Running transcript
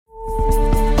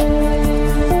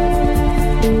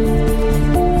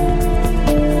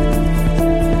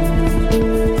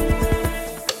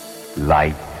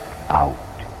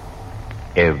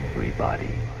everybody.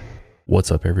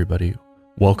 What's up, everybody?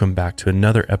 Welcome back to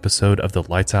another episode of the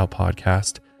Lights Out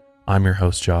Podcast. I'm your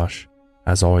host, Josh.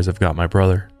 As always, I've got my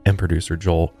brother and producer,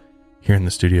 Joel, here in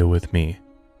the studio with me.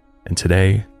 And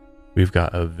today, we've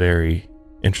got a very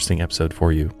interesting episode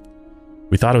for you.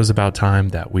 We thought it was about time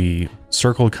that we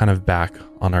circled kind of back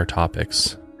on our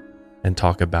topics and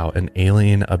talk about an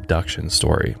alien abduction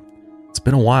story. It's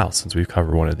been a while since we've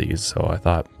covered one of these, so I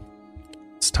thought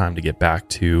it's time to get back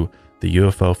to the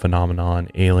UFO phenomenon,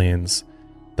 aliens,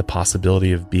 the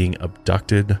possibility of being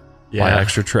abducted by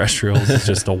extraterrestrials is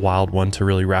just a wild one to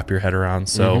really wrap your head around.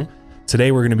 So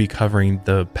today we're going to be covering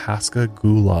the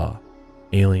Pascagoula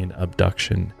alien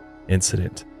abduction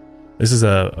incident. This is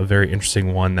a very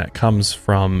interesting one that comes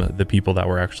from the people that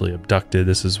were actually abducted.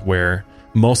 This is where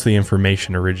most of the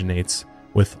information originates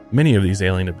with many of these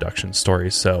alien abduction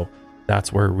stories. So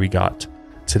that's where we got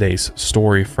today's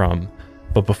story from.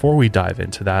 But before we dive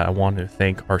into that, I want to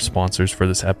thank our sponsors for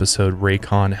this episode,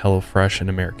 Raycon, HelloFresh, and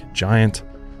American Giant.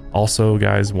 Also,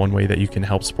 guys, one way that you can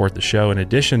help support the show, in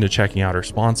addition to checking out our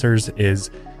sponsors,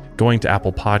 is going to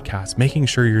Apple Podcasts, making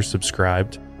sure you're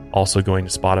subscribed. Also going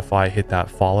to Spotify, hit that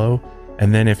follow.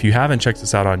 And then if you haven't checked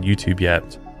us out on YouTube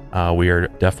yet, we are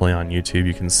definitely on YouTube.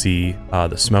 You can see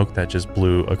the smoke that just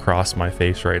blew across my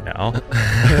face right now.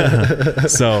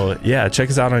 So yeah, check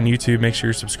us out on YouTube. Make sure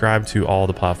you're subscribed to all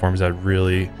the platforms that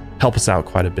really help us out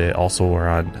quite a bit. Also, we're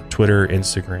on Twitter,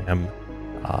 Instagram,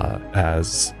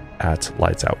 as at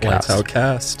Lights Out Cast. Lights Out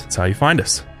Cast. That's how you find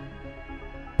us.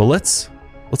 But let's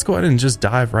go ahead and just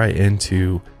dive right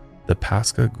into the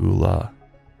Pascagoula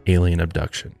alien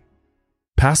abduction.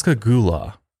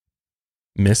 Pascagoula,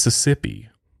 Mississippi,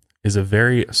 is a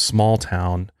very small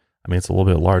town. I mean, it's a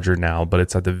little bit larger now, but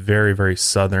it's at the very, very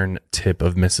southern tip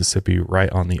of Mississippi, right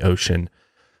on the ocean.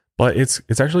 But it's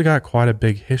actually got quite a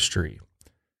big history.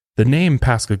 The name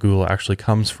Pascagoula actually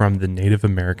comes from the Native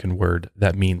American word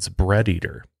that means bread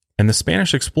eater. And the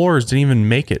Spanish explorers didn't even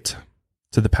make it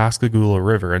to the Pascagoula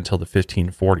River until the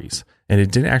 1540s. And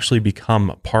it didn't actually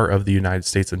become part of the United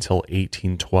States until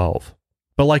 1812.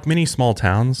 But like many small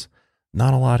towns,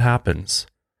 not a lot happens.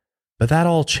 But that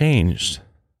all changed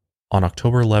on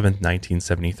October 11th,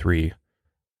 1973,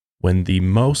 when the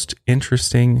most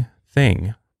interesting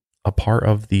thing, a part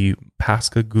of the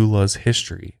Pascagoula's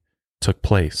history, took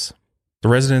place. The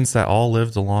residents that all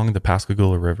lived along the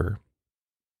Pascagoula River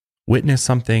witnessed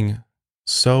something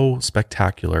so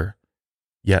spectacular,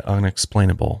 yet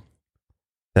unexplainable,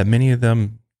 that many of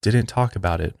them didn't talk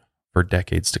about it for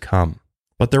decades to come.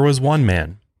 But there was one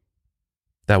man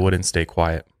that wouldn't stay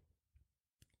quiet.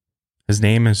 His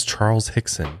name is Charles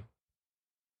Hickson,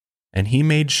 and he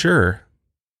made sure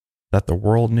that the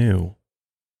world knew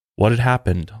what had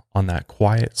happened on that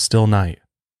quiet, still night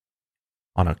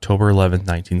on October 11th,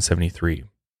 1973,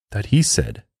 that he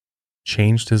said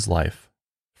changed his life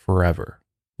forever.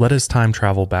 Let us time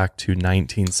travel back to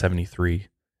 1973.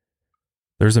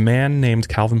 There's a man named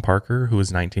Calvin Parker, who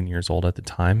was 19 years old at the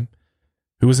time,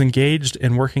 who was engaged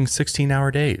in working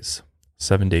 16-hour days,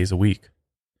 7 days a week.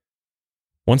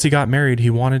 Once he got married, he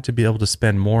wanted to be able to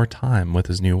spend more time with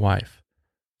his new wife.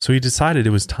 So he decided it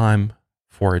was time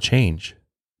for a change.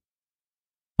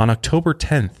 On October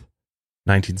 10th,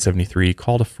 1973, he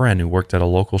called a friend who worked at a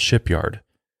local shipyard,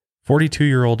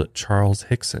 42-year-old Charles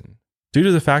Hickson. Due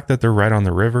to the fact that they're right on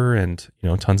the river and,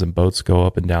 tons of boats go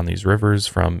up and down these rivers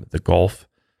from the Gulf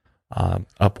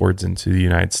upwards into the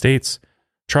United States,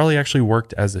 Charlie actually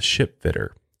worked as a ship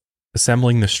fitter,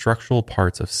 assembling the structural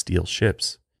parts of steel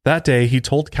ships. That day, he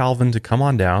told Calvin to come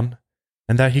on down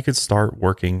and that he could start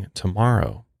working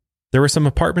tomorrow. There were some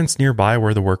apartments nearby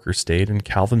where the workers stayed, and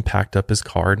Calvin packed up his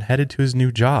car and headed to his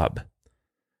new job.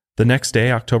 The next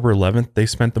day, October 11th, they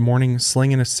spent the morning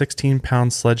slinging a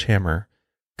 16-pound sledgehammer,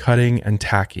 cutting and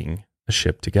tacking a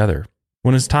ship together.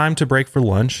 When it was time to break for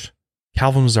lunch,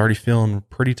 Calvin was already feeling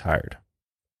pretty tired.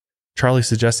 Charlie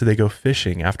suggested they go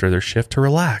fishing after their shift to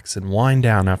relax and wind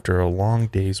down after a long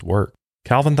day's work.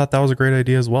 Calvin thought that was a great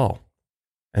idea as well,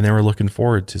 and they were looking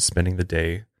forward to spending the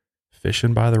day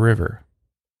fishing by the river.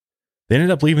 They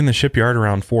ended up leaving the shipyard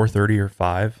around 4:30 or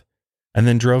 5, and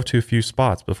then drove to a few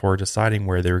spots before deciding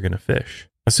where they were going to fish.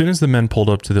 As soon as the men pulled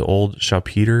up to the old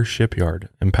Chapiter shipyard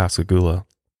in Pascagoula,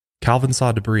 Calvin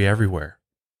saw debris everywhere.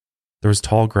 There was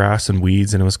tall grass and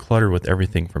weeds, and it was cluttered with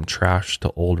everything from trash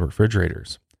to old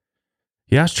refrigerators.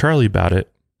 He asked Charlie about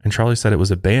it, and Charlie said it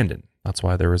was abandoned. That's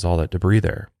why there was all that debris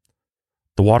there.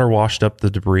 The water washed up the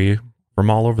debris from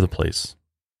all over the place,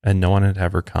 and no one had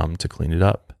ever come to clean it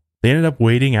up. They ended up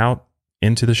wading out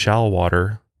into the shallow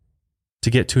water to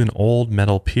get to an old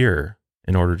metal pier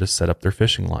in order to set up their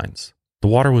fishing lines. The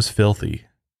water was filthy,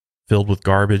 filled with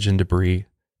garbage and debris,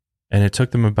 and it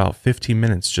took them about 15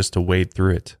 minutes just to wade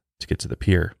through it to get to the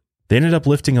pier. They ended up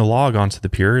lifting a log onto the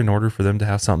pier in order for them to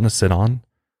have something to sit on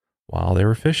while they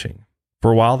were fishing.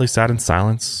 For a while, they sat in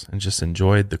silence and just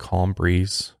enjoyed the calm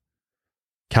breeze.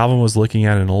 Calvin was looking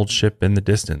at an old ship in the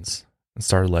distance and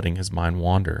started letting his mind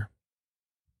wander.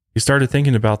 He started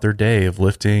thinking about their day of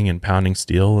lifting and pounding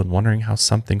steel and wondering how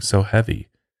something so heavy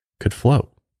could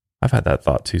float. I've had that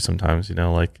thought too sometimes,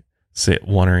 like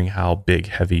wondering how big,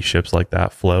 heavy ships like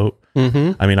that float.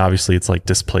 Mm-hmm. I mean, obviously it's like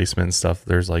displacement and stuff.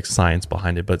 There's like science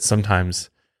behind it, but sometimes,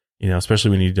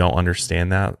 especially when you don't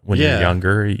understand that when you're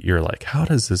younger, you're like, how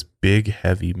does this big,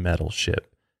 heavy metal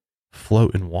ship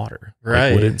float in water? Right.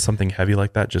 Like, wouldn't something heavy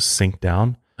like that just sink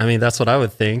down? I mean, that's what I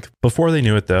would think. Before they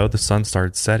knew it though, the sun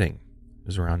started setting. It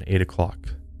was around 8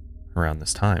 o'clock around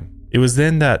this time. It was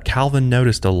then that Calvin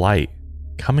noticed a light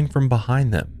coming from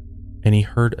behind them, and he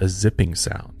heard a zipping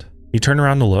sound. He turned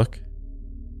around to look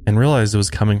and realized it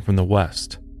was coming from the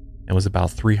west and was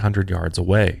about 300 yards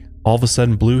away. All of a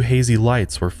sudden, blue hazy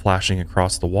lights were flashing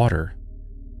across the water,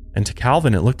 and to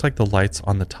Calvin, it looked like the lights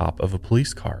on the top of a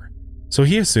police car. So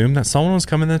he assumed that someone was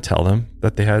coming to tell them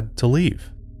that they had to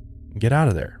leave and get out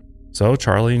of there. So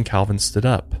Charlie and Calvin stood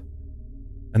up.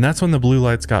 And that's when the blue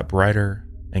lights got brighter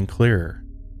and clearer.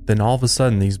 Then all of a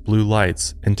sudden, these blue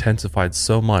lights intensified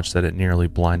so much that it nearly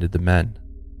blinded the men.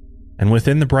 And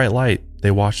within the bright light, they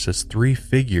watched as 3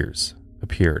 figures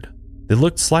appeared. They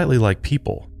looked slightly like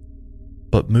people,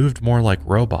 but moved more like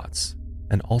robots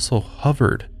and also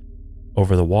hovered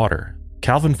over the water.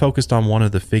 Calvin focused on one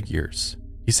of the figures.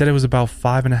 He said it was about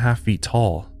 5.5 feet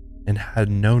tall and had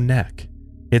no neck.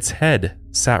 Its head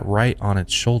sat right on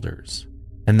its shoulders,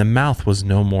 and the mouth was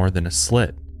no more than a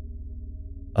slit.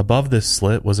 Above this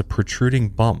slit was a protruding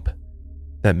bump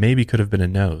that maybe could have been a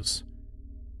nose.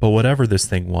 But whatever this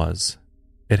thing was,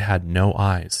 it had no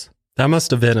eyes. That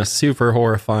must have been a super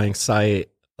horrifying sight.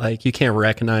 Like, you can't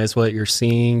recognize what you're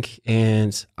seeing.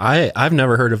 And I've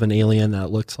never heard of an alien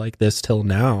that looked like this till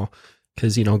now.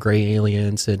 Because, gray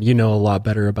aliens, and a lot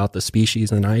better about the species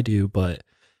than I do. But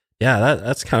yeah,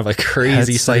 that's kind of a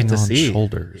crazy sight to see.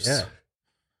 Shoulders. Yeah.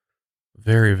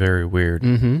 Very, very weird.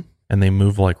 Mm-hmm. And they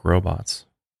move like robots.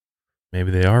 Maybe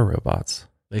they are robots.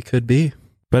 They could be.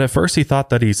 But at first he thought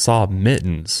that he saw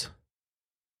mittens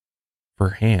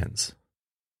for hands.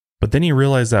 But then he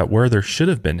realized that where there should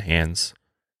have been hands,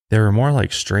 they were more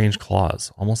like strange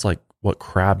claws, almost like what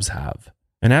crabs have.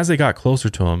 And as they got closer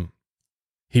to him,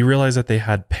 he realized that they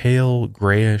had pale,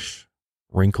 grayish,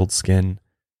 wrinkled skin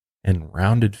and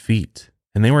rounded feet.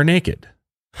 And they were naked.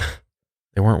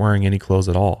 They weren't wearing any clothes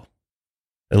at all.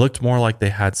 It looked more like they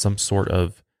had some sort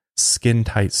of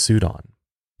skin-tight suit on.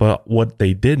 But what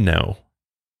they did know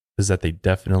is that they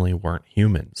definitely weren't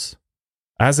humans.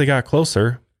 As they got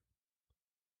closer,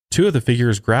 2 of the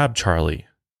figures grabbed Charlie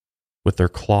with their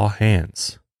claw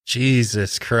hands.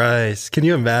 Jesus Christ. Can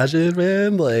you imagine,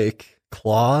 man? Like,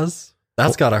 claws?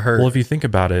 That's gotta hurt. Well, if you think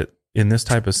about it, in this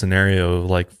type of scenario,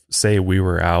 like, say we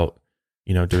were out,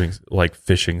 doing like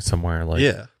fishing somewhere, like,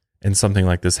 yeah. and something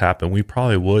like this happened, we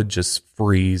probably would just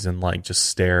freeze and like just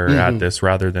stare at this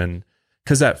rather than,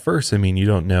 because at first, you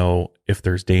don't know if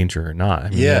there's danger or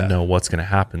not. You don't know what's going to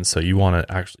happen. So you want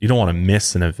to you don't want to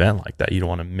miss an event like that. You don't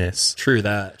want to miss, True. a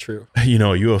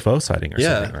UFO sighting or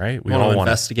something, right? We all want to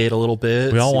investigate a little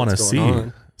bit. We all want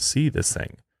to see this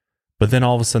thing. But then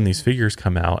all of a sudden these figures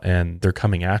come out and they're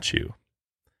coming at you.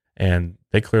 And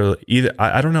they clearly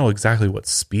I don't know exactly what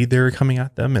speed they were coming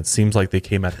at them. It seems like they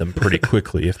came at them pretty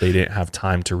quickly if they didn't have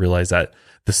time to realize that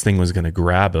this thing was going to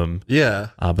grab him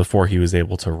before he was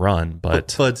able to run.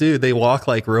 But dude, they walk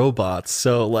like robots.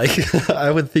 So like, I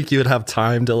would think you would have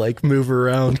time to like move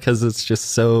around because it's just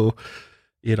so,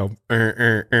 like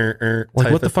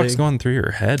what the fuck's going through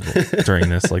your head during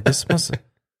this? Like, this must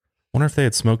wonder if they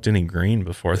had smoked any green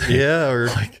before they or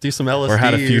like, do some LSD or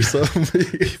had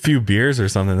a few beers or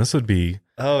something. This would be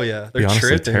they're honestly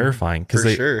tripping. terrifying For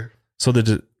sure. So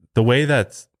the way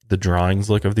that the drawings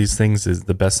look of these things is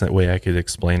the best way I could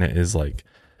explain it is like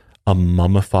a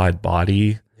mummified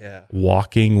body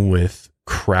walking with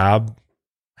crab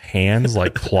hands,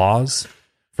 like claws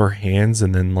for hands,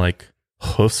 and then like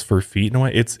hoofs for feet in a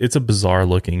way. It's a bizarre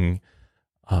looking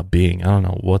being. I don't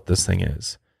know what this thing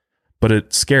is. But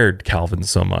it scared Calvin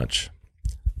so much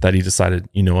that he decided,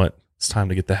 you know what, it's time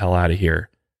to get the hell out of here.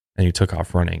 And he took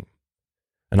off running.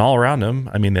 And all around him,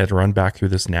 they had to run back through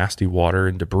this nasty water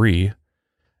and debris.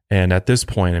 And at this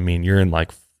point, you're in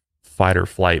like fight or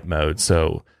flight mode.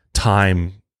 So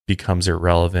time becomes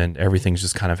irrelevant. Everything's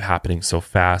just kind of happening so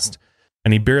fast.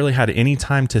 And he barely had any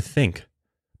time to think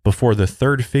before the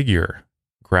third figure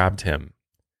grabbed him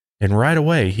And right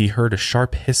away, he heard a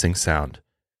sharp hissing sound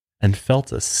and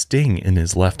felt a sting in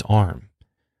his left arm.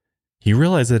 He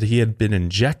realized that he had been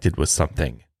injected with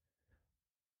something.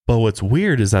 But what's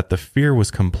weird is that the fear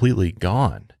was completely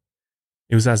gone.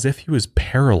 It was as if he was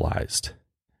paralyzed.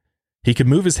 He could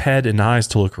move his head and eyes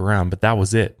to look around, but that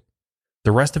was it.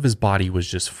 The rest of his body was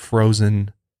just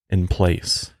frozen in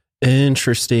place.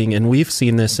 Interesting. And we've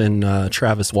seen this in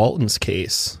Travis Walton's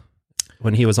case.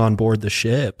 When he was on board the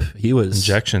ship, he was...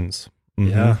 Injections.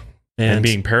 Yeah. And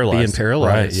being paralyzed.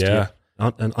 Right, yeah.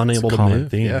 Unable It's a to common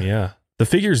move. theme, yeah. The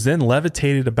figures then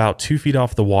levitated about 2 feet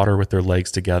off the water with their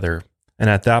legs together. And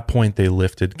at that point, they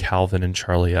lifted Calvin and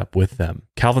Charlie up with them.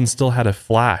 Calvin still had a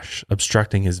flash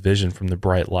obstructing his vision from the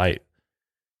bright light.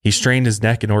 He strained his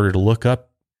neck in order to look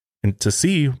up and to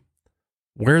see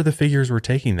where the figures were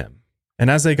taking them.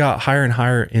 And as they got higher and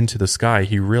higher into the sky,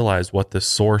 he realized what the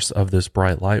source of this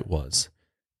bright light was.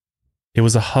 It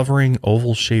was a hovering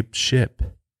oval-shaped ship.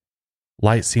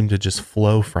 Light seemed to just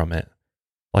flow from it,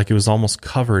 like it was almost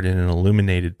covered in an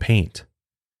illuminated paint.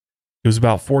 It was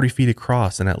about 40 feet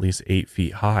across and at least 8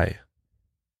 feet high.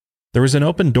 There was an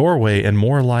open doorway and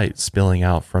more light spilling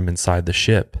out from inside the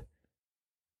ship.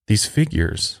 These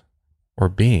figures, or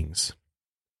beings,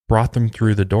 brought them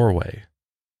through the doorway,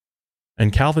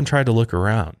 and Calvin tried to look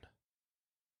around.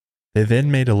 They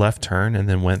then made a left turn and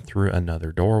then went through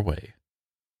another doorway,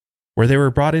 where they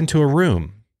were brought into a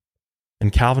room,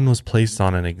 and Calvin was placed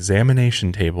on an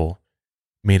examination table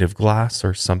made of glass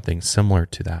or something similar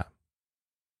to that.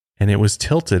 And it was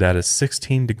tilted at a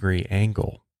 16-degree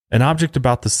angle. An object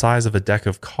about the size of a deck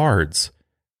of cards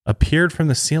appeared from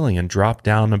the ceiling and dropped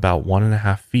down about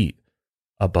 1.5 feet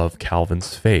above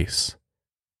Calvin's face.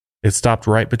 It stopped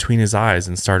right between his eyes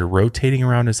and started rotating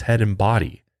around his head and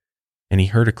body, and he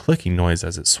heard a clicking noise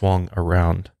as it swung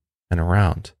around and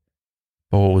around.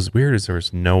 But what was weird is there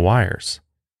was no wires.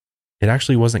 It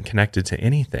actually wasn't connected to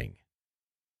anything.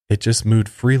 It just moved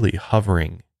freely,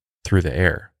 hovering through the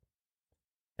air.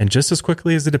 And just as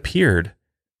quickly as it appeared,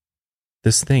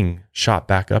 this thing shot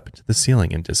back up into the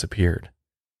ceiling and disappeared.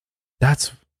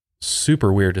 That's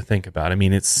super weird to think about. I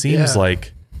mean, it seems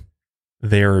like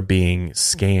they're being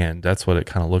scanned. That's what it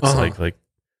kind of looks like. Like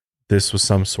this was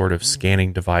some sort of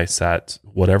scanning device that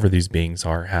whatever these beings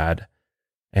are had.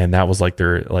 And that was like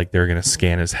they're going to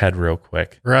scan his head real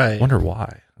quick. Right. I wonder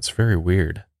why. That's very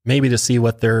weird. Maybe to see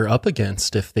what they're up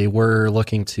against if they were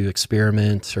looking to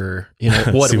experiment or,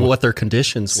 what their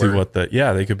conditions were.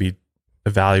 They could be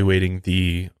evaluating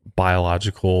the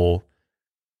biological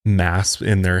mass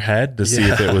in their head to see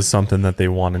if it was something that they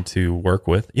wanted to work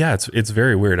with. Yeah, it's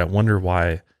very weird. I wonder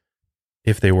why,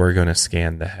 if they were going to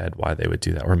scan the head, why they would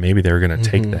do that. Or maybe they were going to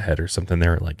take the head or something. They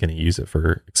were like going to use it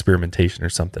for experimentation or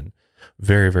something.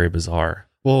 Very, very bizarre.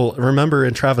 Well, remember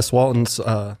in Travis Walton's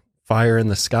Fire in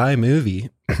the Sky movie,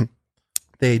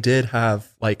 they did have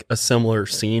like a similar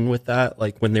scene with that,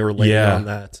 like when they were laying on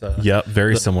that.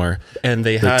 Very similar. And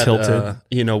they had, tilted.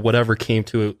 Whatever came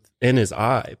to in his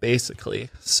eye, basically.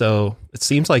 So it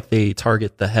seems like they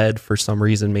target the head for some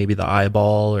reason, maybe the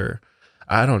eyeball, or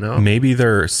I don't know. Maybe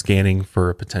they're scanning for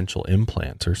a potential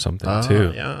implant or something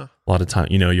too. Yeah. A lot of time,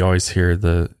 you always hear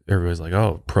everybody's like,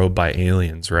 oh, probed by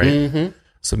aliens, right? Mm-hmm.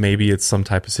 So maybe it's some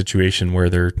type of situation where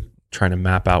they're trying to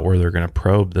map out where they're going to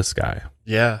probe this guy.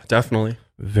 Yeah, definitely.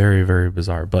 Very, very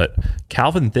bizarre. But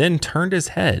Calvin then turned his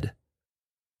head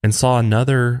and saw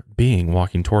another being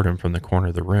walking toward him from the corner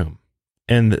of the room.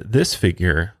 And this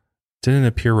figure didn't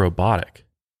appear robotic.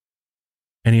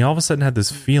 And he all of a sudden had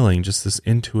this feeling, just this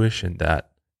intuition that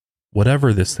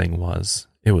whatever this thing was,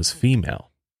 it was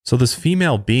female. So this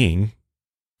female being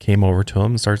came over to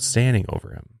him and started standing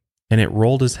over him. And it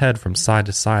rolled his head from side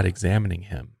to side, examining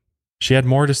him. She had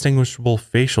more distinguishable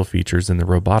facial features than the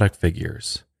robotic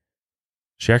figures.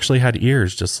 She actually had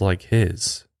ears just like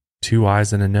his, 2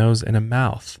 eyes and a nose and a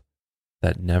mouth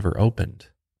that never opened.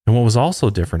 And what was also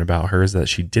different about her is that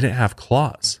she didn't have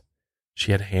claws.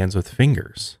 She had hands with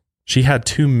fingers. She had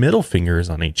 2 middle fingers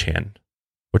on each hand,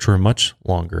 which were much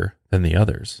longer than the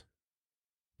others.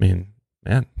 I mean,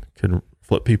 man, could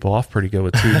flip people off pretty good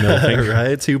with 2 middle fingers.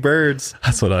 Right? 2 birds.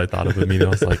 That's what I thought of him. I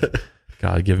was like,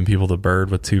 God, giving people the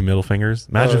bird with 2 middle fingers.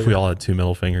 Imagine if we all had 2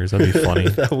 middle fingers. That'd be funny.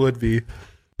 That would be.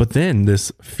 But then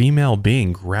this female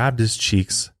being grabbed his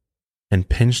cheeks and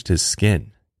pinched his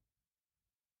skin.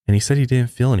 And he said he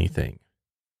didn't feel anything,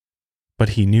 but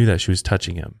he knew that she was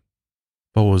touching him.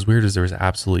 But what was weird is there was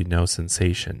absolutely no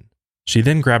sensation. She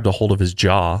then grabbed a hold of his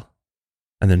jaw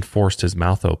and then forced his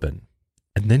mouth open.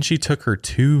 And then she took her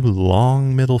 2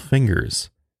 long middle fingers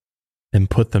and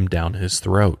put them down his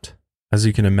throat. As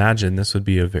you can imagine, this would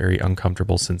be a very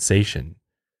uncomfortable sensation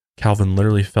Calvin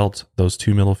literally felt those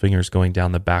 2 middle fingers going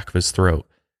down the back of his throat,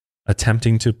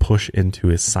 attempting to push into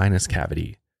his sinus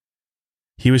cavity.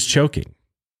 He was choking,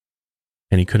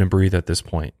 and he couldn't breathe at this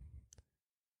point.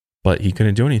 But he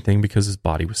couldn't do anything because his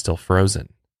body was still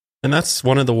frozen. And that's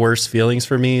one of the worst feelings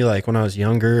for me. Like when I was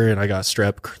younger and I got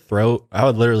strep throat, I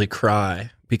would literally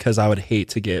cry because I would hate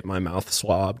to get my mouth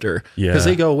swabbed, or because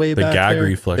they go way back. The gag there.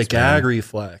 reflex. The gag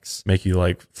reflex. Make you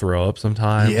like throw up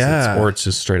sometimes. Yeah. Or it's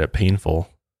just straight up painful.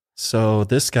 So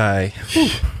this guy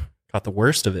got the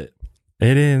worst of it.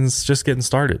 It is just getting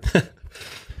started.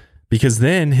 Because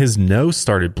then his nose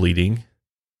started bleeding,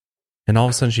 and all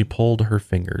of a sudden she pulled her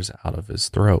fingers out of his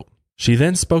throat. She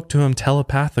then spoke to him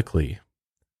telepathically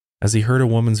as he heard a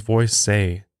woman's voice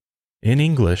say, in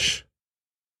English,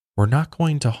 "We're not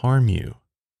going to harm you."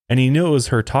 And he knew it was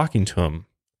her talking to him,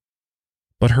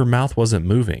 but her mouth wasn't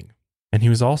moving. And he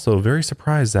was also very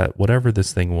surprised that whatever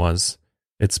this thing was,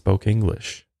 it spoke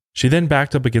English. She then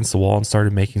backed up against the wall and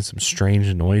started making some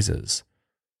strange noises.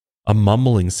 A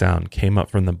mumbling sound came up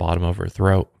from the bottom of her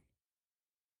throat.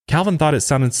 Calvin thought it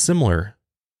sounded similar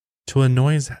to a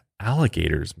noise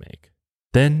alligators make.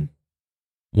 Then,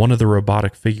 one of the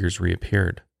robotic figures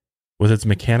reappeared. With its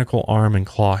mechanical arm and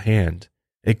claw hand,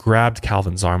 it grabbed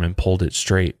Calvin's arm and pulled it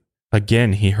straight.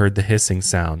 Again, he heard the hissing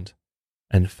sound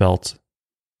and felt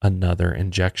another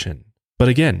injection. But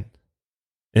again,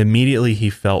 immediately he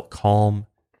felt calm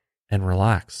and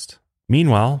relaxed.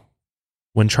 Meanwhile,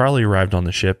 when Charlie arrived on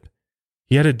the ship,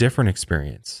 he had a different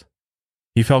experience.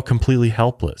 He felt completely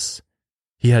helpless.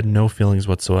 He had no feelings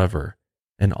whatsoever,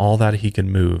 and all that he could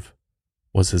move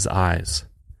was his eyes.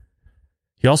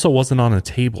 He also wasn't on a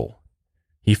table.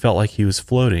 He felt like he was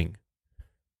floating,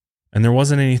 and there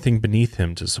wasn't anything beneath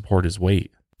him to support his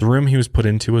weight. The room he was put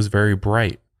into was very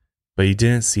bright, but he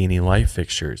didn't see any light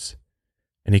fixtures,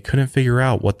 and he couldn't figure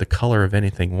out what the color of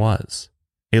anything was.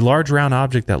 A large round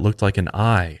object that looked like an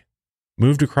eye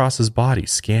moved across his body,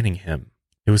 scanning him.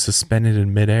 It was suspended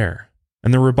in midair,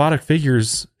 and the robotic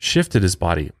figures shifted his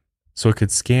body so it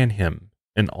could scan him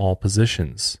in all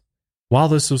positions. While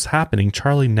this was happening,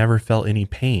 Charlie never felt any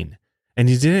pain, and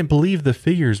he didn't believe the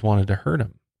figures wanted to hurt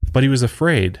him, but he was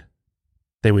afraid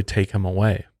they would take him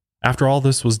away. After all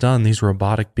this was done, these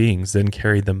robotic beings then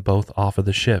carried them both off of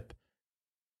the ship,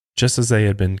 just as they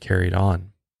had been carried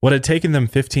on. What had taken them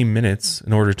 15 minutes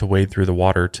in order to wade through the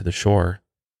water to the shore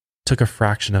took a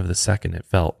fraction of the second, it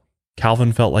felt.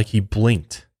 Calvin felt like he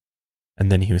blinked,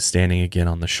 and then he was standing again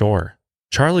on the shore.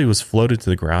 Charlie was floated to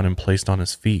the ground and placed on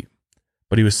his feet,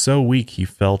 but he was so weak he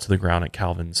fell to the ground at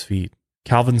Calvin's feet.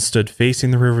 Calvin stood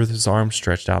facing the river with his arms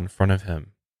stretched out in front of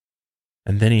him,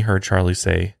 and then he heard Charlie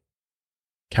say,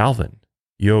 "Calvin,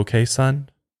 you okay, son?"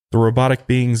 The robotic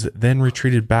beings then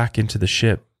retreated back into the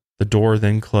ship. The door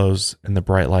then closed, and the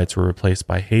bright lights were replaced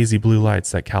by hazy blue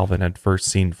lights that Calvin had first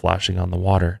seen flashing on the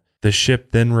water. The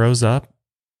ship then rose up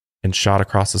and shot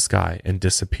across the sky and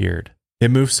disappeared. It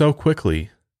moved so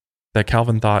quickly that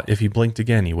Calvin thought if he blinked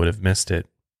again, he would have missed it.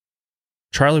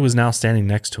 Charlie was now standing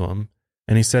next to him,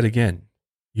 and he said again,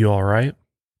 "You all right?"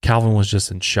 Calvin was just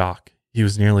in shock. He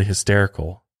was nearly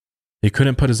hysterical. He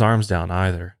couldn't put his arms down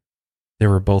either. They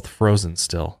were both frozen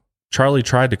still. Charlie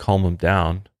tried to calm him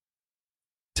down,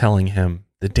 telling him,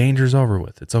 "The danger's over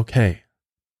with. It's okay.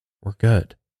 We're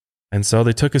good." And so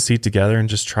they took a seat together and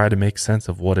just tried to make sense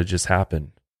of what had just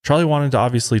happened. Charlie wanted to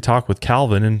obviously talk with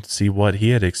Calvin and see what he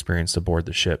had experienced aboard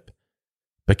the ship,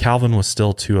 but Calvin was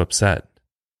still too upset.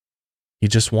 He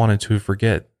just wanted to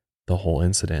forget the whole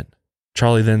incident.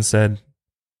 Charlie then said,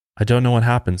 "I don't know what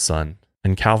happened, son."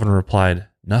 And Calvin replied,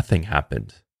 "Nothing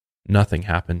happened. Nothing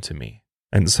happened to me."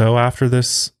 And so after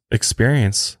this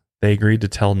experience, they agreed to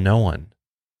tell no one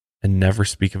and never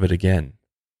speak of it again.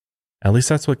 At least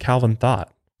that's what Calvin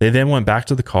thought. They then went back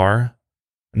to the car,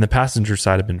 and the passenger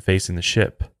side had been facing the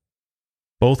ship.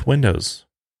 Both windows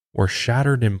were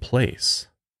shattered in place.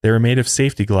 They were made of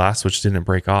safety glass, which didn't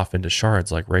break off into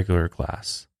shards like regular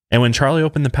glass. And when Charlie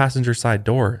opened the passenger side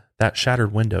door, that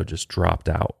shattered window just dropped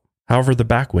out. However, the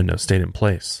back window stayed in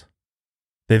place.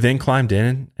 They then climbed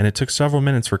in, and it took several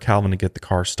minutes for Calvin to get the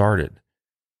car started.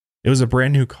 It was a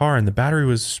brand new car, and the battery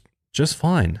was just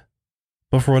fine.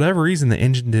 But for whatever reason, the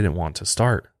engine didn't want to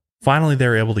start. Finally, they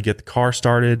were able to get the car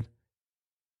started,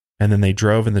 and then they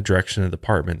drove in the direction of the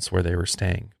apartments where they were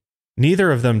staying.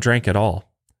 Neither of them drank at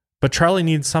all, but Charlie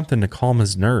needed something to calm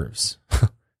his nerves.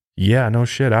 Yeah, no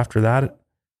shit. After that,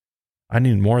 I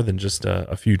need more than just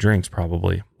a few drinks,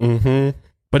 probably. Mm-hmm.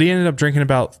 But he ended up drinking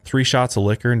about 3 shots of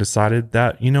liquor and decided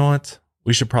that, you know what,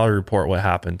 we should probably report what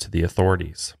happened to the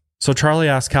authorities. So Charlie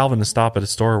asked Calvin to stop at a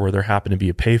store where there happened to be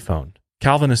a payphone.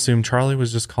 Calvin assumed Charlie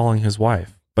was just calling his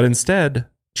wife, but instead,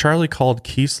 Charlie called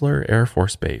Keesler Air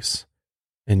Force Base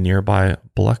in nearby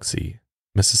Biloxi,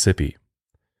 Mississippi.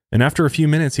 And after a few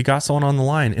minutes, he got someone on the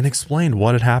line and explained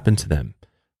what had happened to them.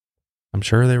 I'm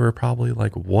sure they were probably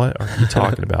like, what are you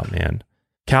talking about, man?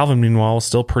 Calvin, meanwhile, was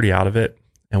still pretty out of it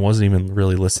and wasn't even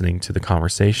really listening to the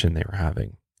conversation they were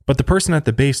having. But the person at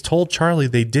the base told Charlie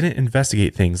they didn't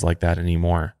investigate things like that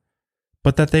anymore,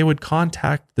 but that they would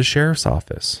contact the sheriff's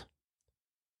office.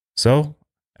 So,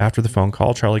 after the phone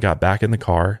call, Charlie got back in the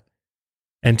car,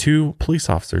 and 2 police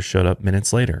officers showed up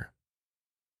minutes later.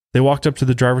 They walked up to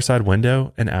the driver's side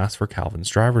window and asked for Calvin's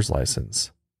driver's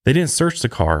license. They didn't search the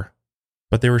car,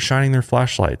 but they were shining their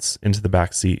flashlights into the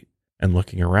back seat and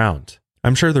looking around.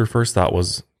 I'm sure their first thought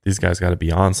was, these guys got to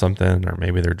be on something, or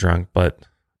maybe they're drunk, but,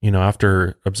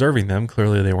 after observing them,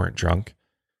 clearly they weren't drunk.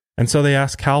 And so they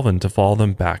asked Calvin to follow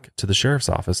them back to the sheriff's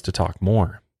office to talk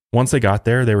more. Once they got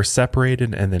there, they were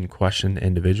separated and then questioned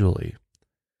individually.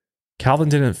 Calvin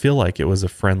didn't feel like it was a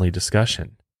friendly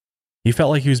discussion. He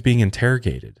felt like he was being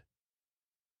interrogated.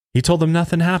 He told them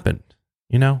nothing happened.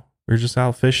 We were just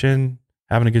out fishing,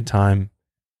 having a good time,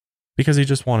 because he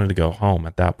just wanted to go home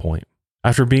at that point.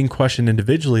 After being questioned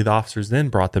individually, the officers then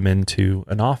brought them into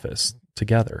an office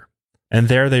together. And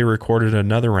there they recorded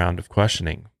another round of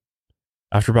questioning.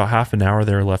 After about half an hour,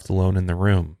 they were left alone in the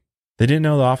room. They didn't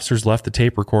know the officers left the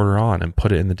tape recorder on and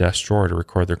put it in the desk drawer to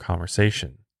record their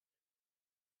conversation.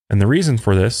 And the reason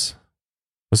for this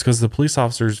was because the police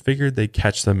officers figured they'd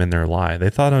catch them in their lie. They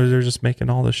thought they were just making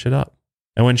all this shit up.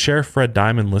 And when Sheriff Fred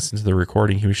Diamond listened to the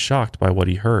recording, he was shocked by what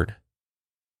he heard.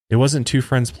 It wasn't 2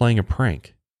 friends playing a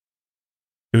prank.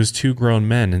 It was 2 grown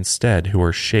men instead who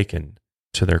were shaken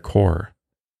to their core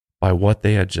by what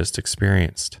they had just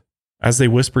experienced. As they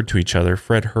whispered to each other,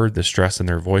 Fred heard the stress in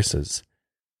their voices.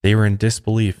 They were in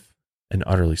disbelief and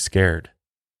utterly scared.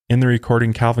 In the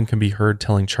recording, Calvin can be heard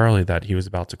telling Charlie that he was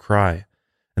about to cry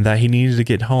and that he needed to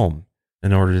get home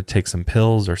in order to take some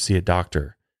pills or see a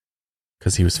doctor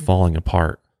because he was falling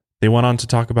apart. They went on to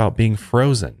talk about being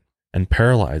frozen and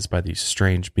paralyzed by these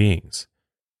strange beings,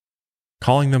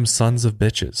 calling them sons of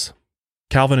bitches.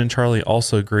 Calvin and Charlie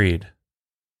also agreed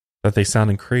that they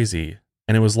sounded crazy,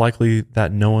 and it was likely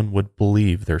that no one would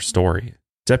believe their story.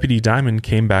 Deputy Diamond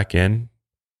came back in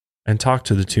and talked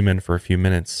to the 2 men for a few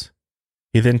minutes.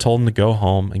 He then told them to go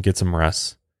home and get some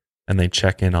rest, and they'd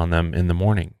check in on them in the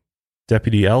morning.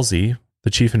 Deputy Elsie,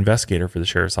 the chief investigator for the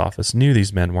sheriff's office, knew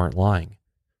these men weren't lying.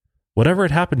 Whatever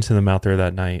had happened to them out there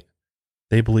that night,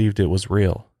 they believed it was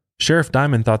real. Sheriff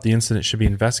Diamond thought the incident should be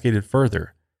investigated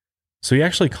further, so he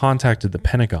actually contacted the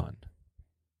Pentagon.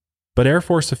 But Air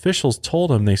Force officials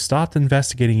told him they stopped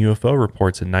investigating UFO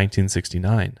reports in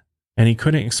 1969, and he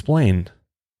couldn't explain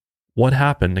what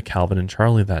happened to Calvin and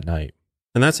Charlie that night.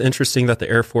 And that's interesting that the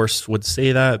Air Force would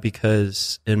say that,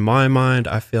 because in my mind,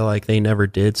 I feel like they never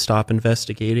did stop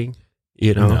investigating,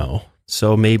 No.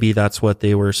 So maybe that's what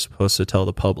they were supposed to tell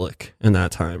the public in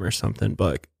that time or something.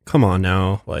 But come on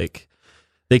now,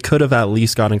 they could have at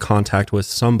least got in contact with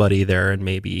somebody there and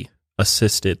maybe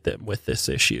assisted them with this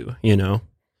issue,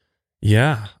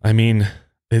 Yeah,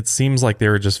 it seems like they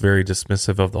were just very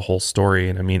dismissive of the whole story.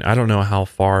 And I don't know how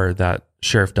far that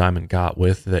Sheriff Diamond got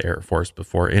with the Air Force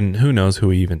before, and who knows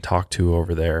who he even talked to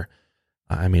over there.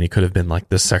 It could have been like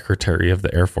the secretary of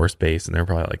the Air Force base, and they're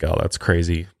probably like, oh, that's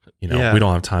crazy. We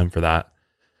don't have time for that.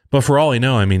 But for all we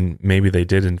know, maybe they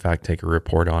did in fact take a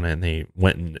report on it, and they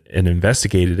went and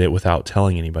investigated it without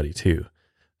telling anybody too.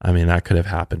 That could have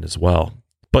happened as well.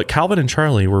 But Calvin and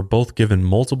Charlie were both given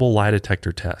multiple lie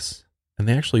detector tests, and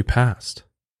they actually passed.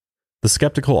 The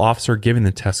skeptical officer giving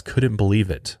the test couldn't believe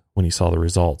it when he saw the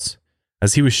results,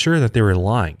 as he was sure that they were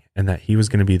lying and that he was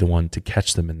going to be the one to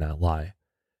catch them in that lie.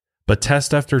 But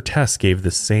test after test gave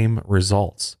the same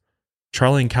results.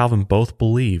 Charlie and Calvin both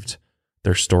believed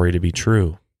their story to be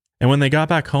true. And when they got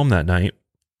back home that night,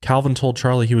 Calvin told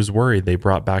Charlie he was worried they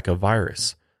brought back a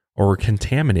virus or were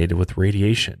contaminated with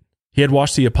radiation. He had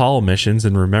watched the Apollo missions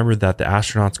and remembered that the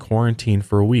astronauts quarantined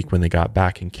for a week when they got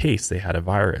back in case they had a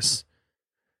virus.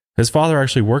 His father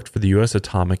actually worked for the U.S.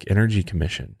 Atomic Energy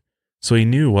Commission, so he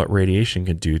knew what radiation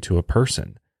could do to a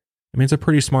person. It's a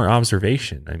pretty smart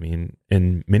observation.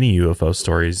 In many UFO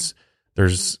stories,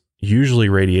 there's usually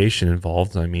radiation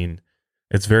involved.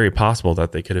 It's very possible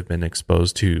that they could have been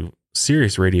exposed to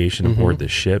serious radiation aboard the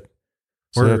ship.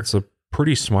 So that's a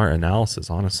pretty smart analysis,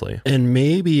 honestly. And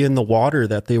maybe in the water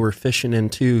that they were fishing in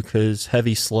too, because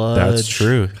heavy sludge. That's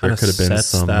true. There could have been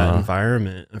some that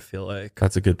environment, I feel like.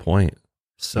 That's a good point.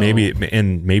 So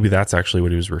maybe that's actually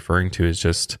what he was referring to, is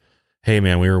just, hey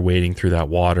man, we were wading through that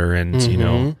water, and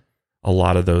a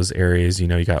lot of those areas,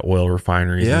 you got oil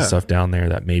refineries and stuff down there,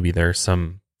 that maybe there's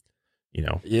some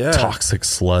toxic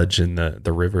sludge in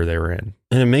the river they were in.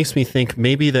 And it makes me think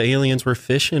maybe the aliens were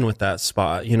fishing with that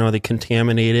spot. They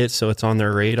contaminate it so it's on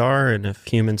their radar. And if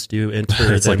humans do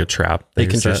enter, it's like a trap. They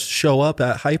can just show up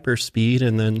at hyperspeed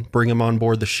and then bring them on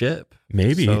board the ship.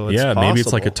 Maybe. So maybe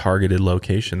it's like a targeted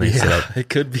location they set up. It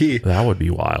could be. That would be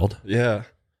wild. Yeah.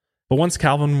 But once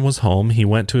Calvin was home, he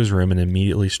went to his room and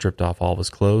immediately stripped off all of his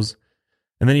clothes.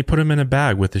 And then he put them in a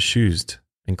bag with his shoes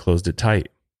and closed it tight.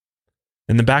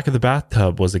 In the back of the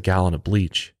bathtub was a gallon of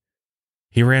bleach.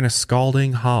 He ran a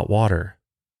scalding hot water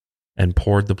and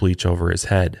poured the bleach over his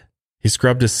head. He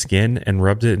scrubbed his skin and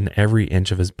rubbed it in every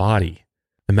inch of his body.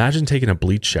 Imagine taking a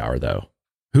bleach shower, though.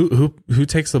 Who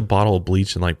takes a bottle of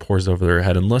bleach and like pours it over their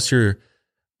head? Unless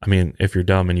if you're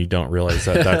dumb and you don't realize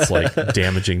that that's like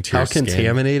damaging to your skin. How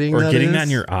contaminating or that getting is? that in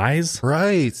your eyes.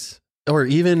 Right. Or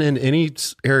even in any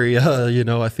area,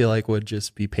 I feel like would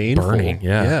just be painful. Burning,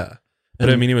 yeah. But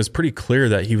it was pretty clear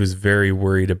that he was very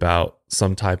worried about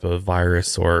some type of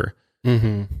virus or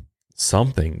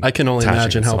something. I can only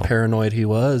imagine how paranoid he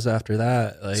was after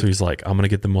that. So he's like, I'm going to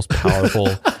get the most powerful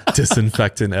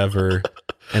disinfectant ever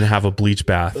and have a bleach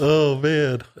bath. Oh,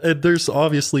 man. And there's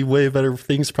obviously way better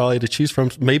things probably to choose from.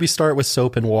 Maybe start with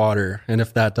soap and water. And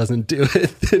if that doesn't do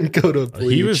it, then go to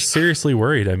bleach. He was seriously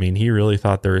worried. He really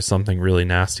thought there was something really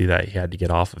nasty that he had to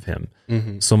get off of him.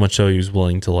 So much so he was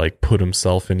willing to like put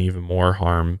himself in even more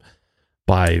harm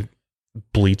by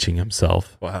bleaching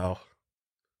himself. Wow.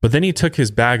 But then he took his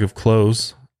bag of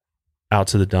clothes out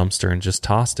to the dumpster and just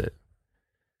tossed it.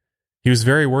 He was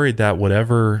very worried that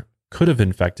whatever could have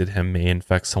infected him may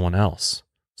infect someone else.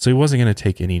 So he wasn't going to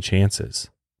take any chances.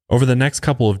 Over the next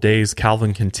couple of days,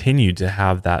 Calvin continued to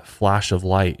have that flash of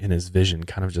light in his vision,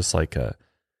 kind of just like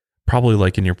probably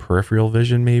like in your peripheral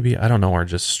vision, maybe. I don't know, or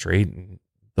just straight in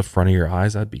the front of your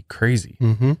eyes. That'd be crazy.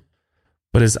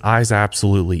 But his eyes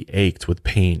absolutely ached with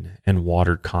pain and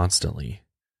watered constantly.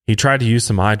 He tried to use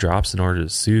some eye drops in order to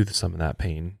soothe some of that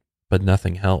pain, but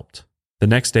nothing helped. The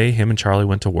next day, him and Charlie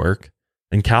went to work,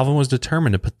 and Calvin was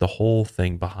determined to put the whole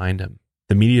thing behind him.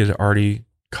 The media had already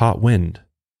caught wind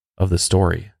of the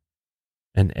story,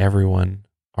 and everyone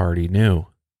already knew.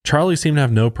 Charlie seemed to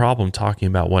have no problem talking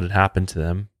about what had happened to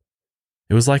them.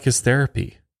 It was like his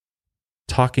therapy.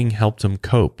 Talking helped him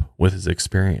cope with his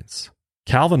experience.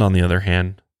 Calvin, on the other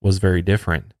hand, was very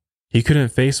different. He couldn't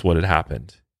face what had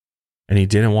happened, and he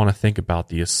didn't want to think about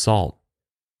the assault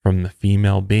from the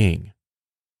female being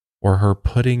or her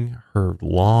putting her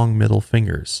long middle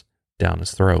fingers down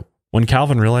his throat. When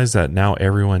Calvin realized that now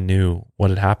everyone knew what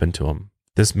had happened to him,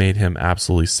 this made him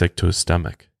absolutely sick to his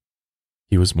stomach.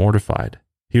 He was mortified.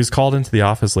 He was called into the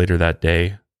office later that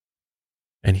day,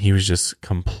 and he was just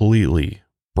completely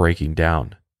breaking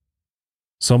down.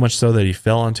 So much so that he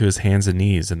fell onto his hands and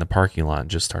knees in the parking lot and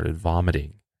just started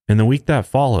vomiting. In the week that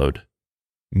followed,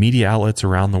 media outlets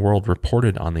around the world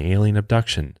reported on the alien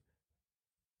abduction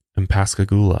in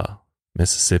Pascagoula,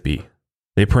 Mississippi.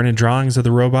 They printed drawings of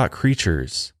the robot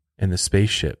creatures and the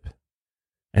spaceship.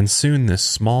 And soon this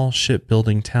small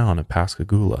shipbuilding town of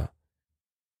Pascagoula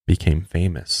became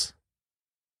famous.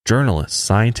 Journalists,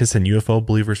 scientists, and UFO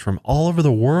believers from all over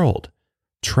the world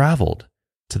traveled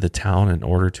to the town in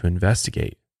order to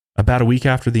investigate. About a week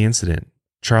after the incident,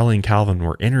 Charlie and Calvin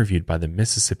were interviewed by the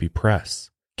Mississippi Press.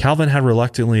 Calvin had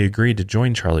reluctantly agreed to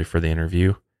join Charlie for the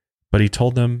interview, but he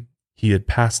told them he had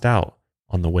passed out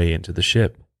on the way into the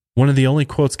ship. One of the only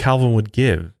quotes Calvin would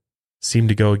give seemed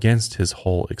to go against his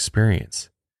whole experience.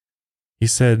 He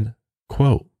said,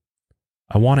 quote,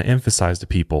 "I want to emphasize to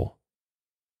people,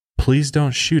 please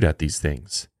don't shoot at these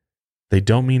things. They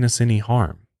don't mean us any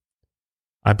harm.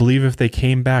 I believe if they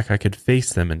came back, I could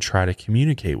face them and try to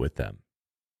communicate with them."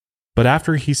 But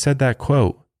after he said that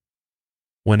quote,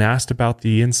 when asked about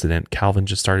the incident, Calvin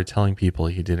just started telling people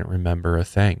he didn't remember a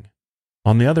thing.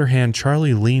 On the other hand,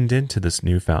 Charlie leaned into this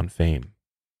newfound fame.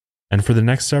 And for the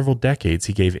next several decades,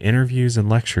 he gave interviews and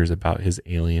lectures about his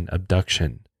alien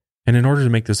abduction. And in order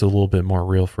to make this a little bit more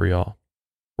real for y'all,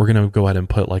 we're going to go ahead and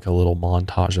put like a little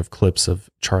montage of clips of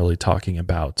Charlie talking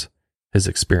about his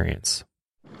experience.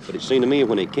 But it seemed to me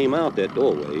when they came out that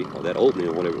doorway, or that opening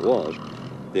or whatever it was,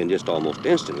 then just almost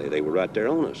instantly they were right there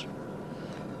on us.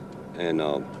 And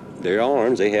their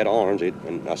arms, they had arms,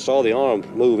 and I saw the arm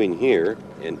moving here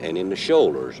and in the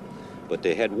shoulders, but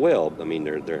they had webbed,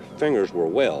 their fingers were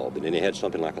webbed, and then they had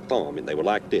something like a thumb, and they were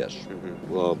like this.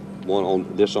 One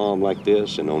on this arm like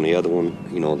this, and on the other one,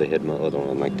 they had my other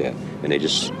arm like that. And I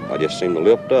just seemed to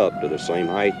lift up to the same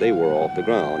height they were off the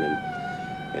ground,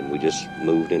 and we just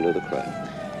moved into the crowd.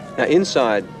 Now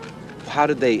inside, how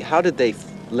did they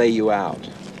lay you out? Do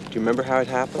you remember how it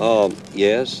happened?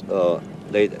 Yes.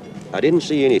 I didn't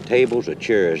see any tables or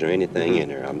chairs or anything in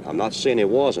there. I'm not saying it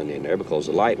wasn't in there because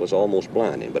the light was almost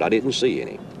blinding, but I didn't see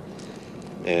any.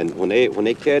 And when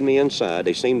they carried me inside,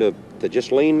 they seemed to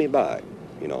just lean me back,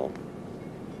 you know.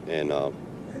 And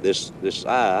this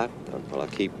eye, well, I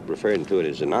keep referring to it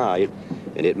as an eye,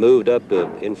 and it moved up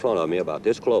in front of me about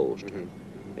this close.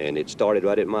 And it started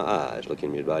right at my eyes,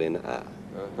 looking me right in the eye.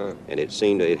 And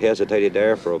it hesitated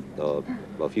there for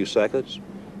a few seconds,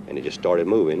 and it just started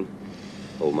moving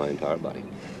over my entire body.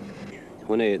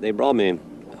 When they brought me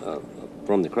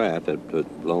from the craft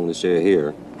along this area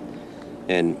here,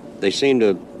 and they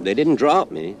didn't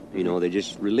drop me, you know, they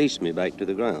just released me back to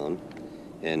the ground.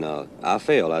 And I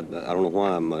fell. I don't know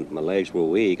why my legs were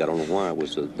weak. I don't know why it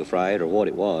was the fright or what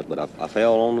it was, but I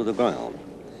fell onto the ground.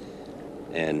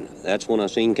 And that's when I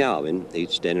seen Calvin.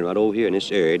 He's standing right over here in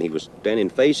this area, and he was standing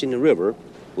facing the river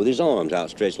with his arms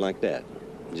outstretched like that,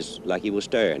 just like he was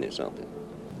staring at something.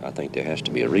 I think there has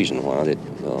to be a reason why that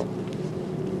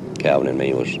Calvin and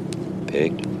me was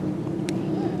picked.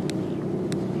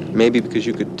 Maybe because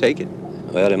you could take it.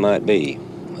 Well, it might be.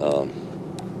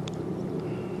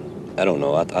 I don't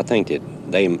know. I think that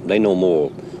they know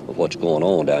more of what's going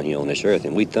on down here on this earth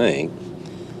than we think.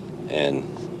 And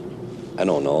I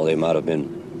don't know. They might have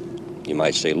been, you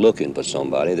might say, looking for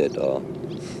somebody that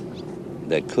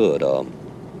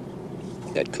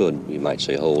could, you might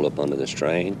say, hold up under the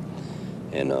strain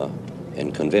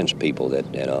and convince people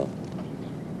that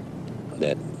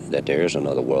there is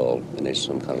another world and there's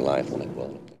some kind of life on that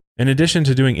world. In addition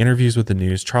to doing interviews with the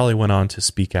news, Charlie went on to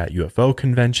speak at UFO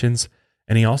conventions,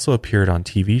 and he also appeared on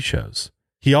TV shows.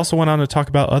 He also went on to talk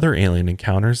about other alien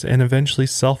encounters and eventually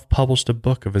self-published a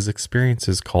book of his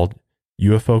experiences called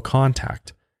UFO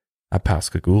Contact at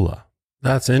Pascagoula.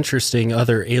 That's interesting,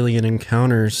 other alien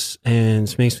encounters, and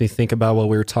it makes me think about what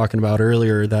we were talking about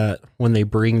earlier, that when they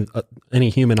bring any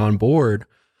human on board,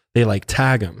 they like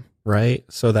tag them, right?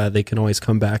 So that they can always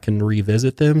come back and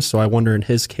revisit them. So I wonder in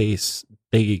his case,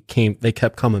 they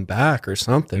kept coming back or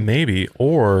something. Maybe,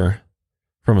 or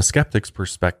from a skeptic's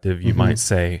perspective, you might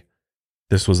say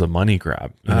this was a money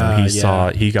grab. You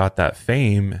know, he got that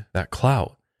fame, that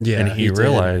clout, and he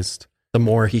realized the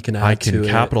more he can add I can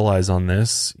capitalize on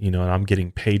this, you know, and I'm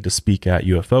getting paid to speak at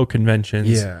UFO conventions.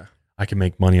 Yeah. I can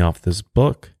make money off this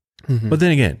book. But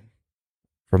then again,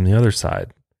 from the other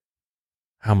side,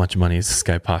 how much money is this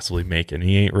guy possibly making?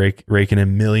 He ain't raking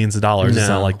in millions of dollars. It's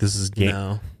not like this is game.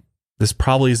 No. This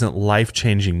probably isn't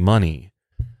life-changing money.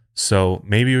 So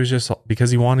maybe it was just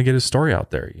because he wanted to get his story out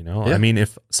there, you know? Yeah. I mean,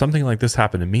 if something like this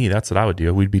happened to me, that's what I would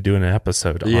do. We'd be doing an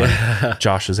episode on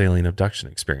Josh's alien abduction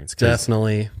experience.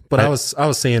 Definitely. But I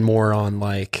was saying more on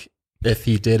like if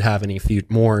he did have any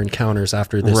more encounters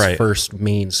after this first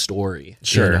main story.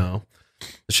 Sure. You know?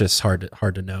 It's just hard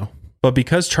to know. But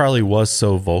because Charlie was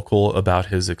so vocal about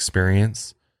his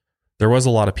experience, there was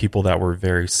a lot of people that were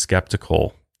very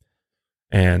skeptical.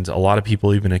 And a lot of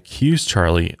people even accused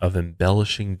Charlie of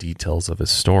embellishing details of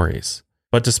his stories.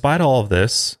 But despite all of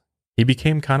this, he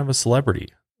became kind of a celebrity,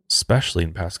 especially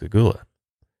in Pascagoula.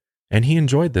 And he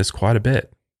enjoyed this quite a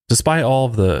bit. Despite all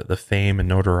of the fame and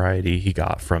notoriety he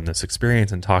got from this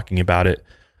experience and talking about it,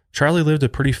 Charlie lived a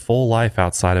pretty full life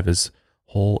outside of his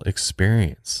whole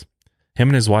experience. Him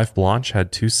and his wife Blanche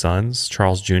had 2 sons,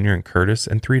 Charles Jr. and Curtis,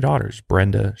 and 3 daughters,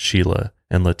 Brenda, Sheila,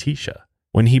 and Letitia.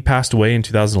 When he passed away in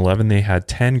 2011, they had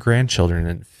 10 grandchildren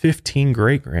and 15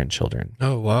 great-grandchildren.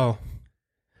 Oh, wow.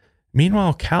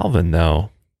 Meanwhile, Calvin, though,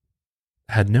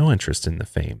 had no interest in the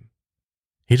fame.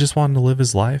 He just wanted to live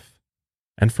his life.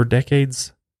 And for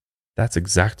decades, that's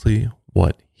exactly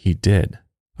what he did.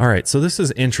 All right, so this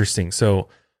is interesting. So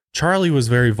Charlie was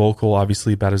very vocal,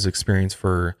 obviously, about his experience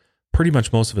for pretty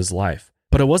much most of his life.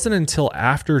 But it wasn't until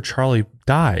after Charlie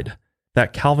died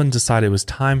that Calvin decided it was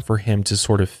time for him to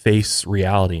sort of face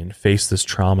reality and face this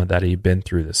trauma that he'd been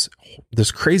through,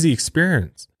 this crazy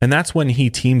experience. And that's when he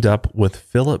teamed up with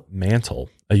Philip Mantle,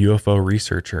 a UFO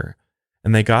researcher,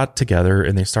 and they got together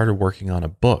and they started working on a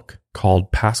book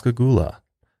called Pascagoula,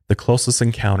 The Closest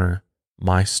Encounter,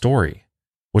 My Story,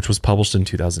 which was published in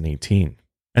 2018.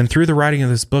 And through the writing of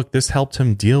this book, this helped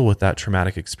him deal with that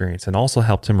traumatic experience and also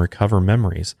helped him recover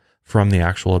memories from the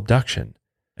actual abduction.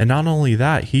 And not only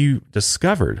that, he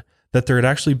discovered that there had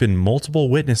actually been multiple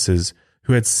witnesses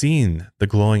who had seen the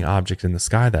glowing object in the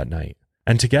sky that night.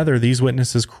 And together, these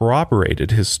witnesses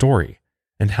corroborated his story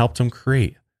and helped him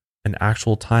create an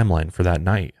actual timeline for that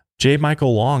night. J.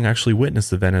 Michael Long actually witnessed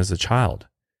the event as a child,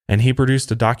 and he produced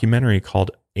a documentary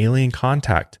called Alien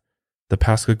Contact, The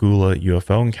Pascagoula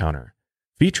UFO Encounter,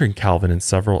 featuring Calvin and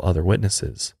several other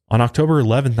witnesses. On October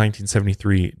 11,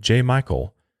 1973, J.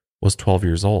 Michael was 12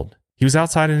 years old. He was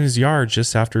outside in his yard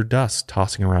just after dusk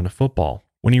tossing around a football.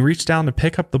 When he reached down to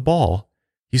pick up the ball,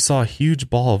 he saw a huge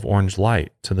ball of orange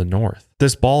light to the north.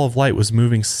 This ball of light was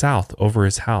moving south over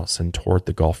his house and toward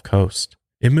the Gulf Coast.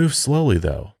 It moved slowly,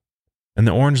 though, and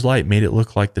the orange light made it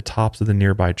look like the tops of the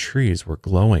nearby trees were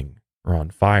glowing or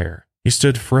on fire. He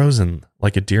stood frozen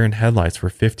like a deer in headlights for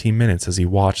 15 minutes as he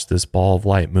watched this ball of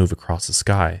light move across the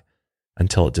sky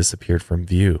until it disappeared from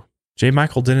view. J.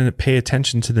 Michael didn't pay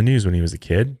attention to the news when he was a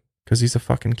kid, because he's a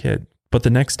fucking kid. But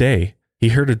the next day, he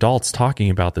heard adults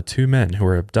talking about the 2 men who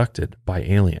were abducted by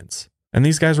aliens. And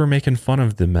these guys were making fun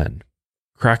of the men,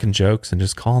 cracking jokes and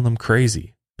just calling them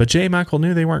crazy. But J. Michael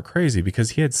knew they weren't crazy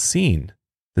because he had seen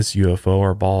this UFO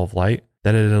or ball of light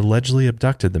that had allegedly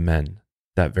abducted the men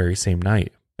that very same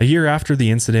night. A year after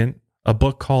the incident, a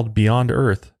book called Beyond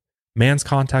Earth, Man's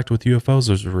Contact with UFOs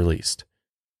was released,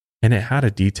 and it had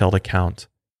a detailed account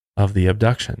of the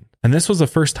abduction. And this was the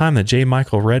first time that J.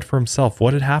 Michael read for himself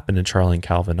what had happened to Charlie and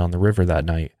Calvin on the river that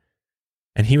night,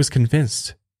 and he was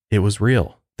convinced it was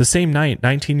real. The same night,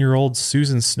 19-year-old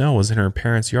Susan Snow was in her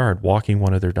parents' yard walking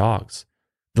one of their dogs.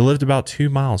 They lived about 2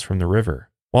 miles from the river.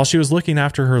 While she was looking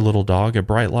after her little dog, a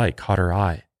bright light caught her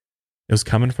eye. It was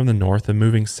coming from the north and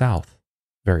moving south,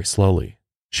 very slowly.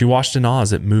 She watched in awe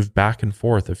as it moved back and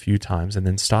forth a few times and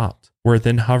then stopped, where it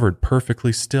then hovered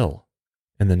perfectly still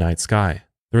in the night sky.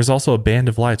 There was also a band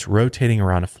of lights rotating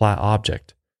around a flat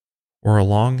object, or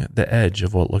along the edge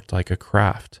of what looked like a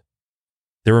craft.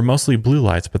 There were mostly blue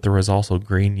lights, but there was also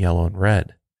green, yellow, and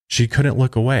red. She couldn't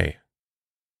look away,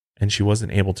 and she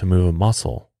wasn't able to move a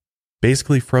muscle,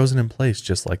 basically frozen in place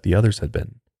just like the others had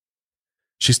been.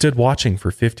 She stood watching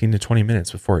for 15 to 20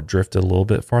 minutes before it drifted a little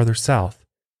bit farther south,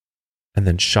 and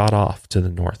then shot off to the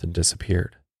north and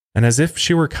disappeared. And as if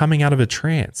she were coming out of a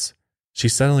trance, she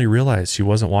suddenly realized she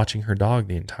wasn't watching her dog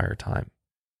the entire time.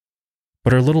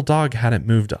 But her little dog hadn't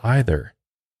moved either.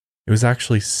 It was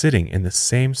actually sitting in the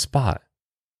same spot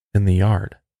in the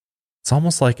yard. It's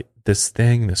almost like this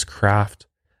thing, this craft,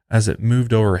 as it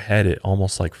moved overhead, it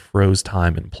almost like froze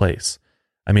time in place.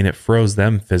 I mean, it froze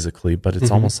them physically, but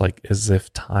it's almost like as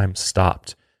if time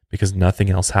stopped because nothing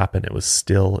else happened. It was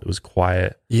still, it was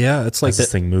quiet. Yeah, it's like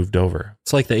this thing moved over.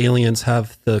 It's like the aliens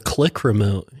have the click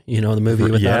remote, you know, the movie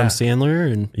with Adam Sandler,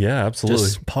 and yeah, absolutely.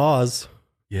 Just pause.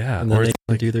 Yeah, and then they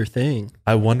can do their thing.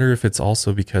 I wonder if it's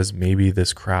also because maybe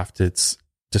this craft, it's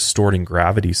distorting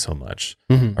gravity so much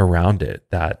around it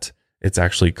that it's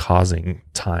actually causing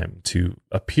time to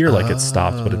appear like it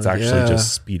stopped, but it's actually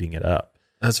just speeding it up.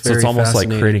 That's very so it's almost like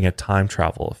fascinating. creating a time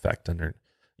travel effect under,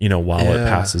 you know, while it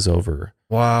passes over.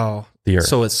 Wow. The Earth.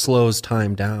 So it slows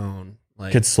time down.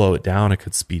 Like, it could slow it down. It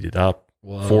could speed it up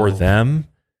for them.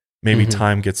 Maybe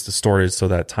time gets distorted so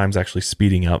that time's actually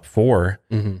speeding up for,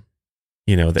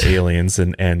 you know, the aliens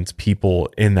and people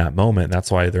in that moment.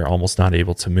 That's why they're almost not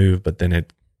able to move, but then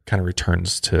it kind of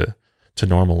returns to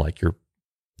normal. Like you're,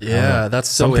 that's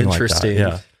so interesting. Like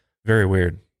that. Yeah. Very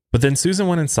weird. But then Susan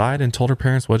went inside and told her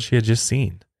parents what she had just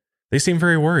seen. They seemed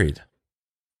very worried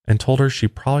and told her she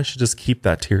probably should just keep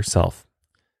that to herself.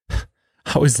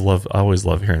 I always love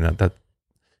hearing that,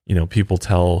 you know, people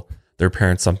tell their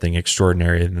parents something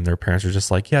extraordinary and then their parents are just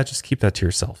like, yeah, just keep that to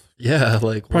yourself. Yeah.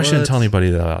 Like, probably shouldn't tell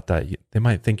anybody about that. They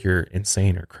might think you're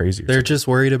insane or crazy. They're just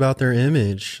worried about their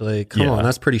image. Like, come on,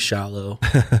 that's pretty shallow.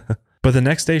 But the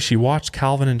next day she watched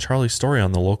Calvin and Charlie's story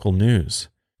on the local news.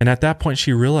 And at that point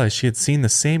she realized she had seen the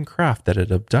same craft that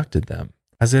had abducted them,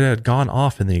 as it had gone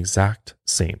off in the exact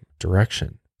same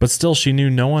direction. But still she knew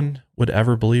no one would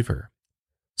ever believe her.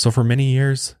 So for many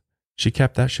years, she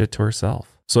kept that shit to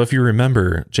herself. So if you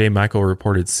remember, J. Michael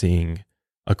reported seeing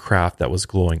a craft that was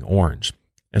glowing orange.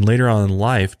 And later on in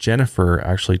life, Jennifer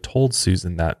actually told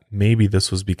Susan that maybe this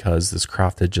was because this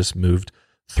craft had just moved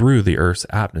through the Earth's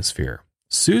atmosphere.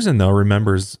 Susan, though,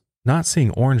 remembers not seeing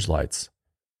orange lights,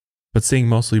 but seeing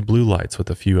mostly blue lights with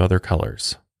a few other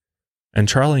colors. And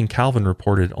Charlie and Calvin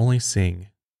reported only seeing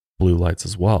blue lights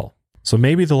as well. So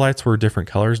maybe the lights were different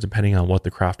colors depending on what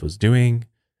the craft was doing.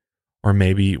 Or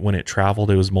maybe when it traveled,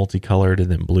 it was multicolored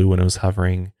and then blue when it was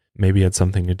hovering. Maybe it had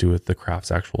something to do with the craft's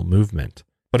actual movement.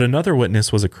 But another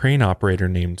witness was a crane operator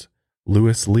named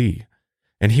Lewis Lee,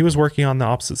 and he was working on the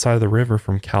opposite side of the river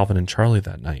from Calvin and Charlie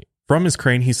that night. From his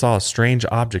crane, he saw a strange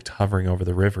object hovering over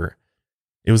the river.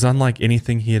 It was unlike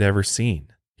anything he had ever seen.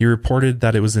 He reported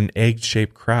that it was an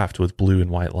egg-shaped craft with blue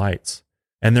and white lights,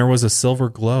 and there was a silver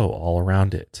glow all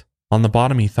around it. On the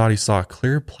bottom, he thought he saw a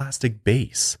clear plastic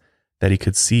base that he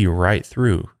could see right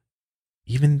through,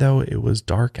 even though it was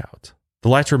dark out. The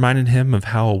lights reminded him of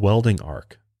how a welding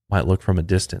arc might look from a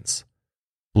distance.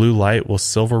 Blue light with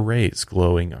silver rays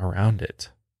glowing around it.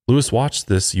 Lewis watched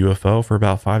this UFO for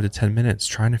about 5 to 10 minutes,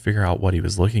 trying to figure out what he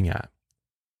was looking at.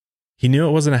 He knew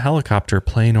it wasn't a helicopter,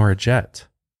 plane, or a jet.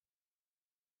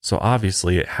 So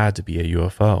obviously it had to be a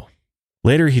UFO.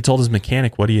 Later, he told his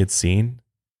mechanic what he had seen,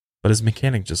 but his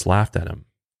mechanic just laughed at him.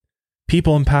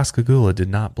 People in Pascagoula did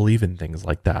not believe in things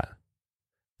like that.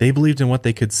 They believed in what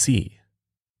they could see.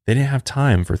 They didn't have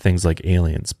time for things like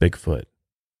aliens, Bigfoot,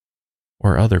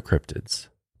 or other cryptids.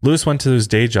 Lewis went to his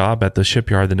day job at the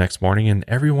shipyard the next morning, and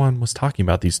everyone was talking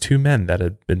about these 2 men that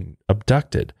had been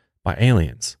abducted by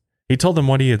aliens. He told them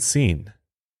what he had seen,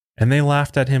 and they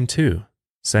laughed at him too,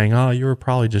 saying, "Oh, you were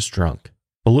probably just drunk."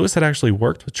 But Lewis had actually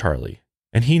worked with Charlie,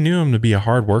 and he knew him to be a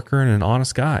hard worker and an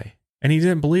honest guy, and he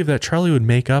didn't believe that Charlie would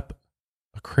make up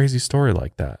a crazy story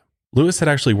like that. Lewis had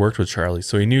actually worked with Charlie,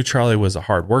 so he knew Charlie was a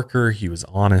hard worker, he was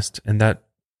honest, and that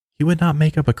he would not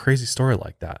make up a crazy story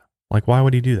like that. Like, why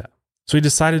would he do that? So he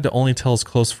decided to only tell his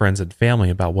close friends and family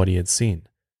about what he had seen.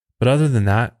 But other than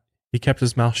that, he kept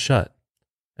his mouth shut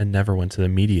and never went to the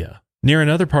media. Near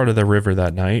another part of the river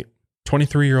that night,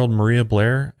 23-year-old Maria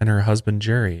Blair and her husband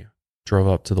Jerry drove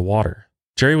up to the water.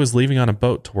 Jerry was leaving on a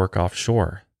boat to work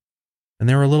offshore, and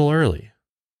they were a little early.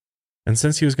 And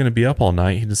since he was going to be up all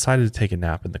night, he decided to take a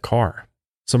nap in the car.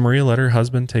 So Maria let her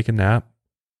husband take a nap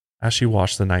as she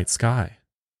watched the night sky.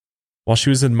 While she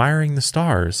was admiring the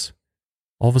stars,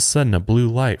 all of a sudden a blue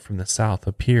light from the south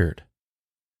appeared.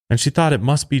 And she thought it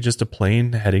must be just a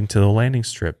plane heading to the landing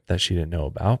strip that she didn't know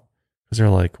about. Because they're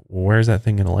like, where's that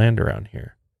thing going to land around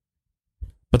here?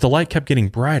 But the light kept getting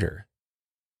brighter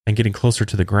and getting closer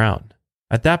to the ground.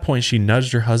 At that point, she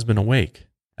nudged her husband awake.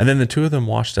 And then the two of them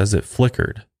watched as it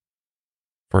flickered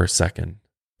for a second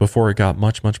before it got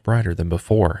much, much brighter than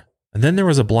before. And then there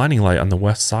was a blinding light on the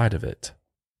west side of it,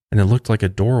 and it looked like a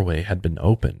doorway had been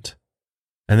opened.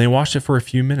 And they watched it for a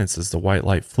few minutes as the white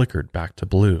light flickered back to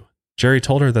blue. Jerry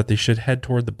told her that they should head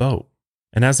toward the boat.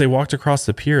 And as they walked across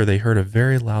the pier, they heard a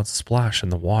very loud splash in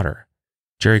the water.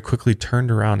 Jerry quickly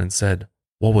turned around and said,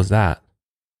 "What was that?"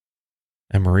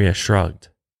 And Maria shrugged.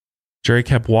 Jerry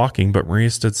kept walking, but Maria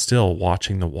stood still,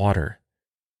 watching the water.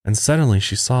 And suddenly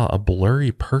she saw a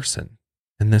blurry person.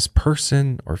 And this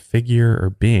person or figure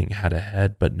or being had a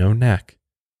head but no neck.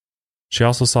 She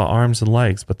also saw arms and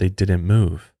legs, but they didn't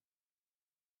move,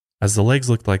 as the legs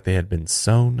looked like they had been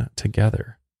sewn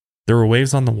together. There were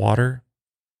waves on the water,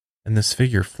 and this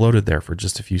figure floated there for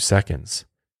just a few seconds.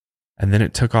 And then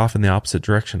it took off in the opposite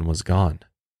direction and was gone.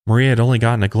 Maria had only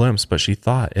gotten a glimpse, but she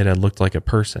thought it had looked like a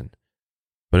person.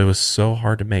 But it was so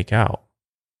hard to make out,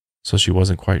 so she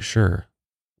wasn't quite sure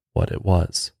what it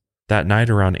was. That night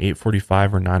around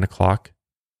 8:45 or 9 o'clock,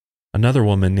 another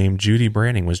woman named Judy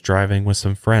Branning was driving with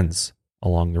some friends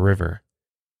along the river.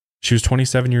 She was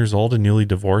 27 years old and newly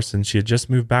divorced, and she had just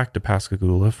moved back to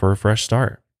Pascagoula for a fresh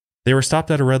start. They were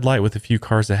stopped at a red light with a few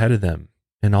cars ahead of them,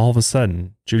 and all of a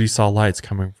sudden, Judy saw lights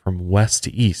coming from west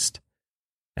to east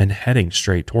and heading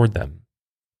straight toward them.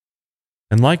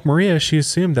 And like Maria, she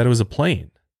assumed that it was a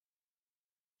plane.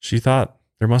 She thought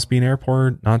there must be an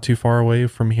airport not too far away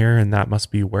from here, and that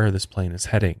must be where this plane is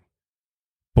heading.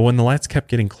 But when the lights kept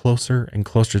getting closer and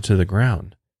closer to the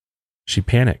ground, she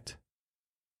panicked,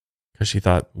 because she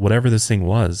thought whatever this thing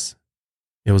was,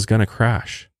 it was going to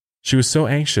crash. She was so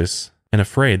anxious and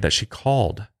afraid that she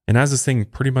called, and as this thing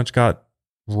pretty much got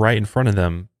right in front of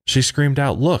them, she screamed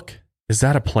out, "Look, is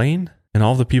that a plane?" And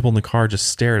all the people in the car just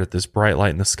stared at this bright light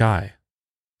in the sky,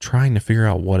 trying to figure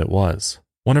out what it was.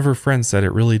 One of her friends said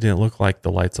it really didn't look like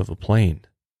the lights of a plane.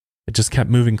 It just kept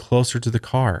moving closer to the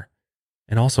car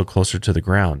and also closer to the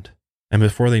ground. And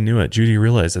before they knew it, Judy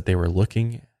realized that they were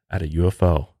looking at a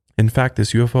UFO. In fact,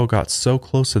 this UFO got so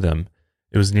close to them,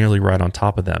 it was nearly right on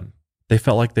top of them. They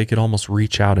felt like they could almost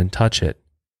reach out and touch it.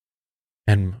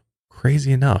 And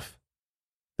crazy enough,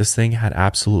 this thing had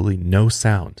absolutely no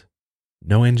sound,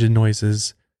 no engine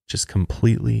noises, just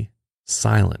completely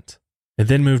silent. It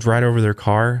then moved right over their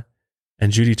car,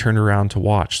 and Judy turned around to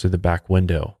watch through the back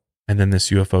window. And then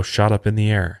this UFO shot up in the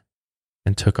air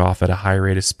and took off at a high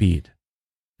rate of speed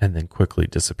and then quickly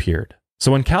disappeared.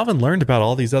 So when Calvin learned about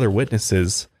all these other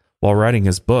witnesses while writing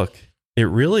his book, it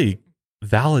really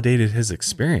validated his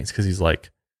experience, because he's like,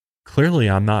 clearly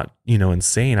I'm not,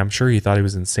 insane. I'm sure he thought he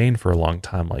was insane for a long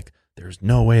time. Like, there's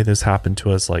no way this happened to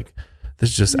us. Like,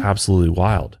 this is just absolutely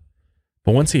wild.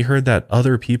 But once he heard that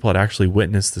other people had actually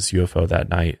witnessed this UFO that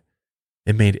night,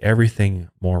 it made everything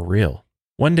more real.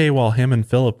 One day while him and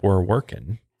Philip were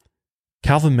working,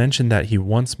 Calvin mentioned that he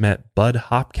once met Bud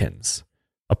Hopkins,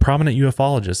 a prominent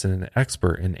ufologist and an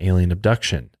expert in alien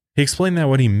abduction. He explained that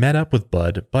when he met up with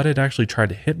Bud had actually tried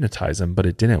to hypnotize him, but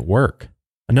it didn't work.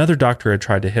 Another doctor had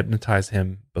tried to hypnotize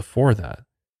him before that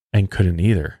and couldn't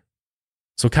either.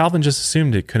 So Calvin just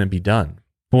assumed it couldn't be done.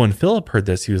 But when Philip heard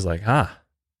this, he was like,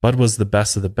 Bud was the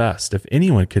best of the best. If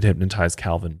anyone could hypnotize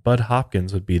Calvin, Bud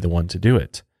Hopkins would be the one to do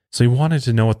it. So he wanted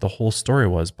to know what the whole story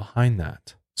was behind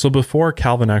that. So before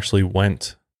Calvin actually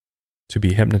went to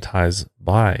be hypnotized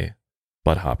by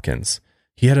Bud Hopkins,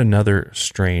 he had another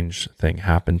strange thing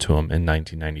happen to him in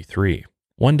 1993.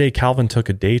 One day, Calvin took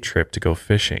a day trip to go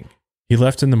fishing. He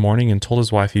left in the morning and told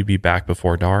his wife he'd be back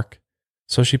before dark.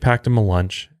 So she packed him a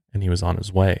lunch and he was on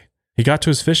his way. He got to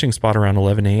his fishing spot around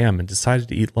 11 a.m. and decided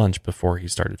to eat lunch before he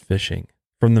started fishing.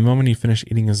 From the moment he finished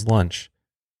eating his lunch,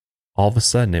 all of a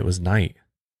sudden it was night.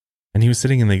 And he was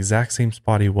sitting in the exact same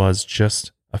spot he was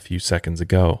just a few seconds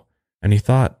ago. And he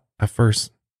thought, at first,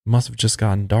 it must have just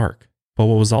gotten dark. But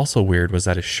what was also weird was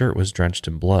that his shirt was drenched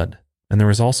in blood. And there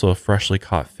was also a freshly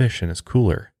caught fish in his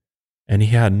cooler. And he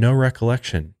had no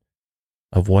recollection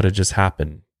of what had just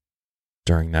happened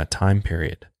during that time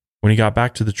period. When he got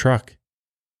back to the truck,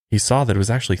 he saw that it was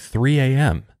actually 3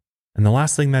 a.m. And the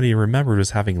last thing that he remembered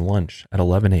was having lunch at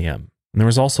 11 a.m. And there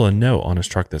was also a note on his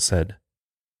truck that said,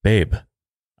 "Babe,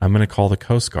 I'm going to call the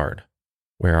Coast Guard.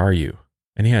 Where are you?"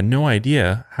 And he had no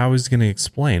idea how he was going to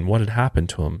explain what had happened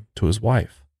to him to his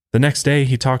wife. The next day,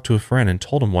 he talked to a friend and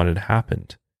told him what had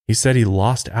happened. He said he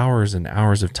lost hours and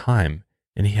hours of time,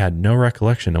 and he had no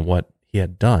recollection of what he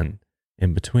had done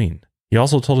in between. He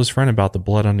also told his friend about the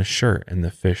blood on his shirt and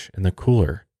the fish in the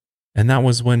cooler. And that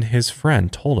was when his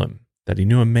friend told him that he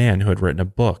knew a man who had written a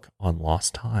book on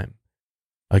lost time.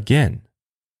 Again,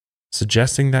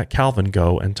 suggesting that Calvin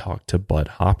go and talk to Bud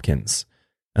Hopkins.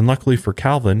 And luckily for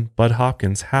Calvin, Bud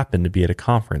Hopkins happened to be at a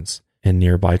conference in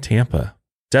nearby Tampa.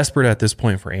 Desperate at this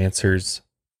point for answers,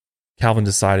 Calvin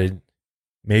decided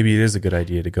maybe it is a good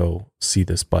idea to go see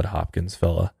this Bud Hopkins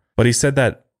fella. But he said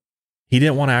that he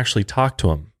didn't want to actually talk to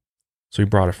him, so he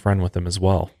brought a friend with him as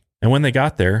well. And when they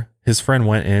got there, his friend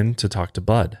went in to talk to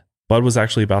Bud. Bud was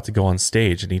actually about to go on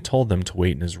stage, and he told them to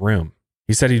wait in his room.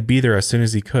 He said he'd be there as soon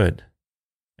as he could,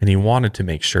 and he wanted to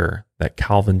make sure that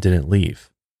Calvin didn't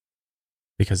leave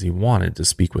because he wanted to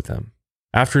speak with him.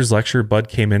 After his lecture, Bud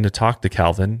came in to talk to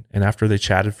Calvin, and after they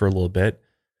chatted for a little bit,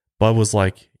 Bud was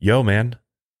like, "Yo, man,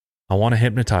 I want to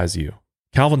hypnotize you."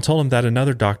 Calvin told him that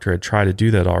another doctor had tried to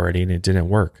do that already and it didn't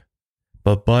work.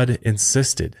 But Bud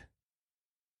insisted.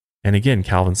 And again,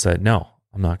 Calvin said, "No,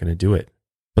 I'm not going to do it."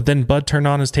 But then Bud turned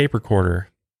on his tape recorder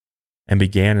and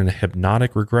began a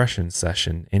hypnotic regression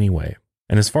session anyway.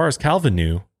 And as far as Calvin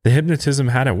knew, the hypnotism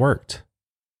hadn't worked.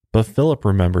 But Philip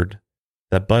remembered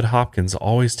that Bud Hopkins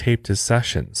always taped his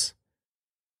sessions,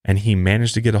 and he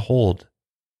managed to get a hold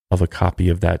of a copy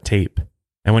of that tape.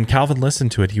 And when Calvin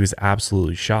listened to it, he was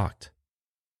absolutely shocked.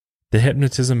 The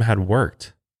hypnotism had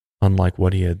worked, unlike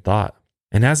what he had thought.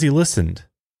 And as he listened,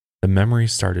 the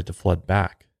memories started to flood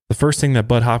back. The first thing that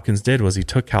Bud Hopkins did was he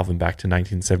took Calvin back to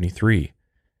 1973.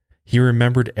 He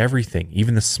remembered everything,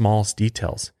 even the smallest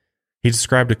details. He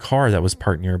described a car that was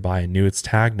parked nearby and knew its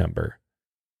tag number.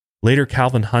 Later,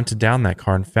 Calvin hunted down that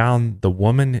car and found the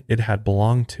woman it had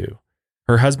belonged to.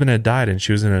 Her husband had died and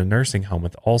she was in a nursing home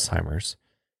with Alzheimer's.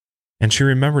 And she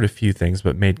remembered a few things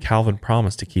but made Calvin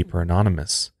promise to keep her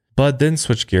anonymous. Bud then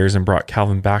switched gears and brought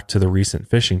Calvin back to the recent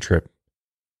fishing trip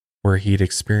where he'd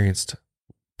experienced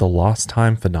the lost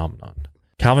time phenomenon.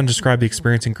 Calvin described the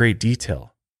experience in great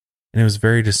detail, and it was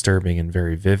very disturbing and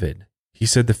very vivid. He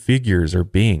said the figures or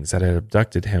beings that had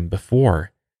abducted him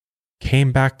before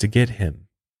came back to get him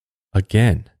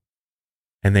again,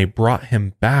 and they brought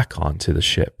him back onto the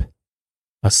ship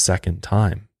a second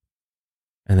time.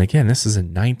 And again, this is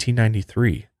in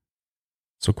 1993,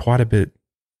 so quite a bit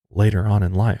later on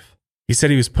in life. He said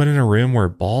he was put in a room where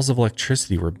balls of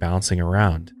electricity were bouncing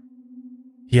around.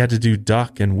 He had to do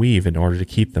duck and weave in order to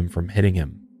keep them from hitting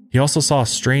him. He also saw a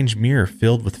strange mirror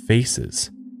filled with faces,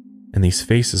 and these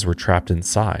faces were trapped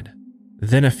inside.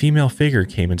 Then a female figure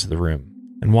came into the room,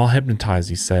 and while hypnotized,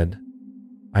 he said,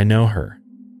 "I know her.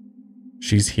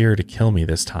 She's here to kill me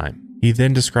this time." He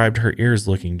then described her ears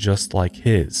looking just like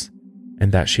his,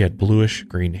 and that she had bluish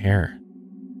green hair.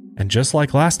 And just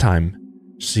like last time,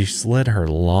 she slid her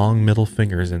long middle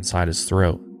fingers inside his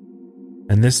throat.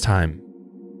 And this time,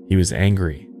 he was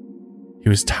angry. He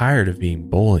was tired of being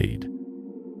bullied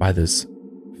by this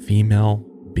female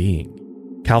being.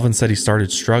 Calvin said he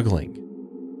started struggling,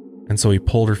 and so he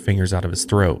pulled her fingers out of his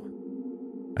throat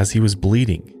as he was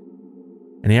bleeding.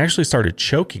 And he actually started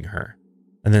choking her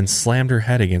and then slammed her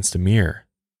head against a mirror,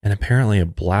 and apparently a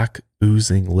black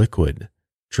oozing liquid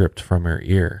dripped from her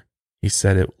ear. He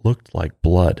said it looked like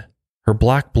blood. Her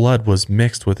black blood was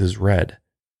mixed with his red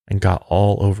and got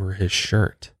all over his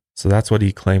shirt. So that's what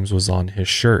he claims was on his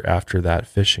shirt after that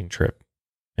fishing trip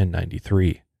in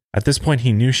 93. At this point,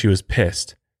 he knew she was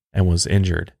pissed and was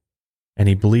injured, and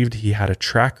he believed he had a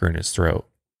tracker in his throat,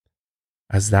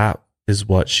 as that is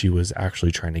what she was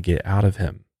actually trying to get out of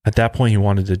him. At that point, he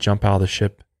wanted to jump out of the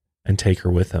ship and take her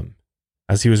with him,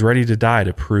 as he was ready to die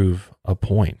to prove a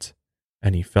point,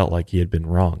 and he felt like he had been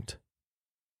wronged.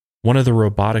 One of the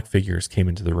robotic figures came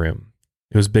into the room.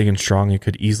 It was big and strong and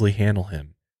could easily handle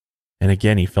him, and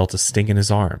again he felt a sting in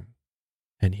his arm,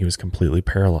 and he was completely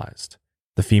paralyzed.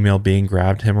 The female being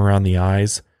grabbed him around the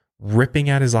eyes, ripping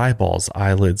at his eyeballs,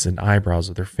 eyelids, and eyebrows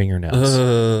with her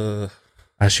fingernails,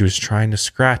 as she was trying to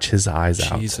scratch his eyes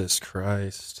out. Jesus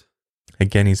Christ.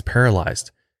 Again, he's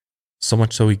paralyzed, so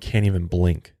much so he can't even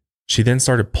blink. She then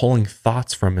started pulling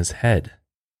thoughts from his head.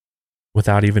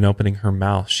 Without even opening her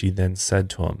mouth, she then said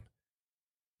to him,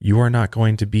 "You are not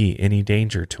going to be any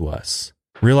danger to us."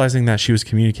 Realizing that she was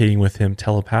communicating with him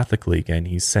telepathically again,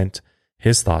 he sent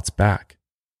his thoughts back.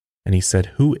 And he said,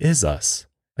 "Who is us?"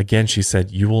 Again, she said,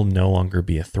 "You will no longer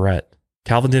be a threat."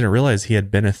 Calvin didn't realize he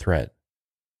had been a threat,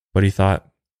 but he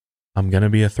thought, "I'm going to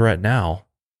be a threat now."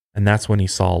 And that's when he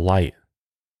saw a light.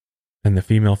 And the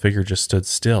female figure just stood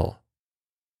still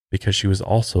because she was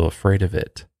also afraid of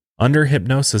it. Under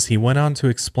hypnosis, he went on to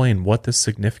explain what the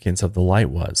significance of the light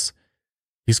was.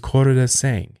 He's quoted as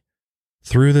saying,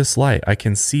 "Through this light, I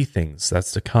can see things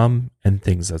that's to come and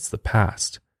things that's the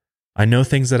past. I know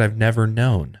things that I've never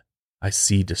known. I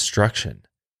see destruction.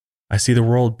 I see the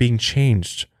world being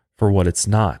changed for what it's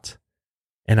not.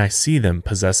 And I see them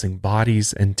possessing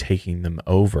bodies and taking them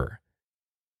over.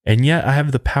 And yet I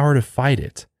have the power to fight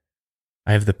it.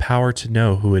 I have the power to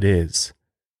know who it is.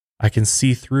 I can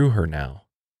see through her now.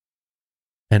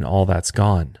 And all that's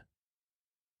gone.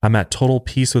 I'm at total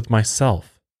peace with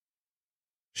myself.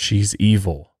 She's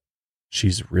evil.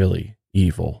 She's really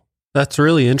evil." That's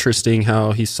really interesting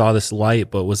how he saw this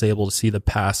light, but was able to see the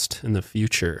past and the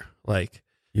future. Like,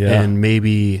 and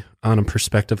maybe on a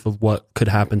perspective of what could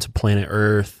happen to planet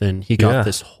Earth. And he got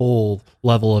this whole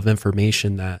level of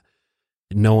information that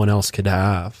no one else could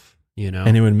have, you know?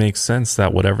 And it would make sense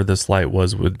that whatever this light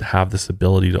was would have this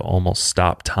ability to almost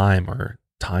stop time or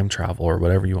time travel or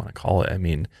whatever you want to call it. I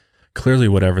mean, clearly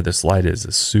whatever this light is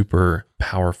super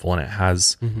powerful, and it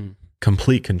has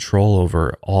complete control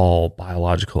over all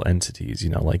biological entities, you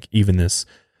know, like even this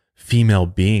female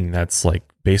being that's like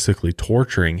basically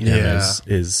torturing him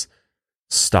is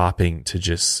stopping to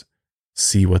just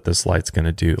see what this light's going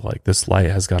to do. Like, this light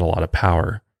has got a lot of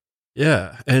power.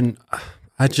 Yeah. And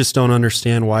I just don't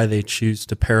understand why they choose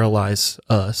to paralyze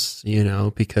us, you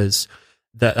know, because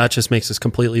that just makes us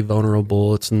completely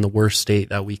vulnerable. It's in the worst state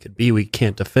that we could be. We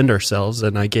can't defend ourselves.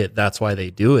 And I get that's why they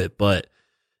do it. But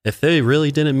if they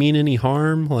really didn't mean any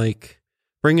harm, like,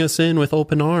 bring us in with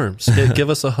open arms, give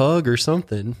us a hug or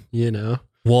something, you know?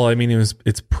 Well, I mean,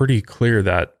 it's pretty clear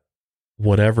that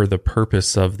whatever the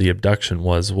purpose of the abduction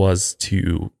was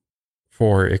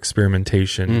for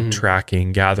experimentation,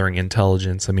 tracking, gathering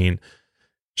intelligence. I mean,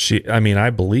 I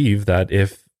believe that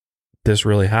if this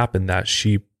really happened, that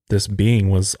this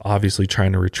being was obviously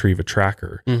trying to retrieve a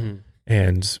tracker.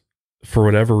 And for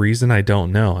whatever reason, I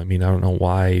don't know. I mean, I don't know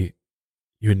why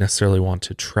you would necessarily want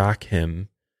to track him.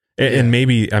 And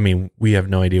maybe, I mean, we have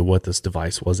no idea what this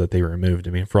device was that they removed.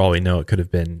 I mean, for all we know, it could have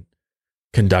been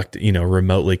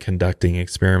remotely conducting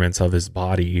experiments of his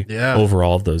body over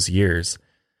all of those years.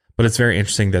 But it's very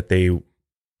interesting that they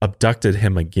abducted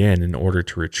him again in order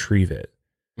to retrieve it.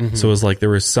 So it was like there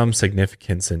was some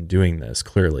significance in doing this.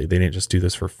 Clearly, they didn't just do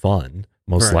this for fun,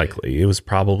 most likely. It was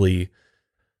probably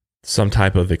some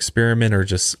type of experiment, or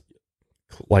just,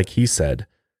 like he said,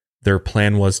 their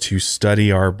plan was to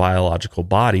study our biological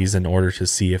bodies in order to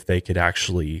see if they could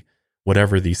actually,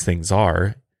 whatever these things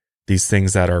are, these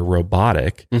things that are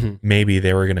robotic, maybe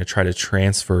they were going to try to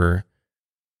transfer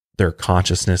their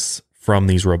consciousness from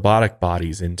these robotic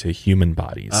bodies into human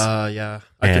bodies. And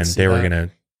they were going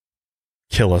to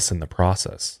kill us in the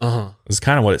process. It's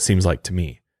kind of what it seems like to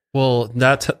me. Well,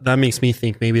 that makes me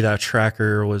think maybe that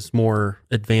tracker was more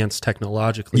advanced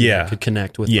technologically. Yeah. That could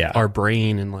connect with our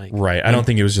brain and like. Right. I don't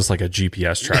think it was just like a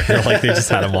GPS tracker. Like they just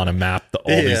had him on a map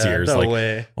all these years. No like,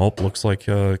 way. Oh, looks like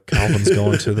Calvin's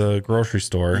going to the grocery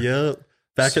store. Yep.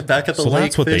 Back at the so lake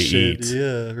that's what fishing. they eat.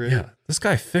 Yeah, right. Yeah. This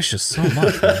guy fishes so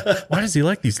much, man. Why does he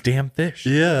like these damn fish?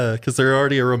 Yeah, because they're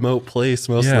already a remote place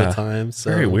most of the time.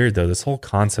 So. Very weird though. This whole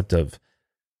concept of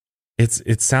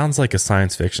it sounds like a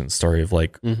science fiction story of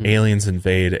like aliens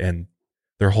invade and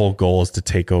their whole goal is to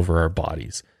take over our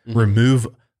bodies, remove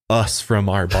us from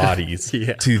our bodies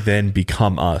to then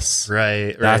become us.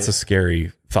 Right. That's a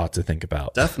scary thought to think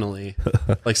about. Definitely.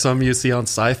 Like some you see on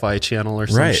Sci-Fi Channel or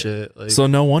some shit. Like, so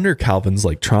no wonder Calvin's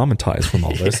like traumatized from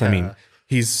all this. I mean,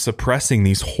 he's suppressing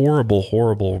these horrible,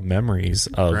 horrible memories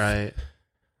of Right.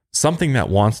 something that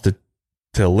wants to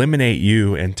eliminate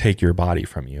you and take your body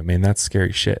from you. I mean, that's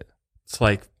scary shit. It's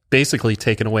like basically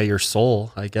taking away your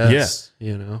soul, I guess.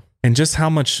 You know? And just how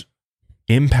much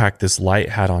impact this light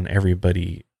had on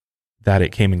everybody that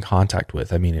it came in contact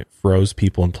with. I mean, it froze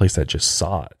people in place that just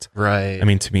saw it. Right. I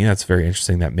mean, to me, that's very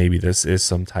interesting that maybe this is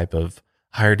some type of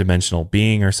higher dimensional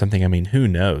being or something. I mean, who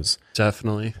knows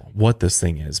Definitely. what this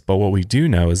thing is? But what we do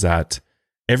know is that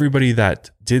everybody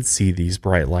that did see these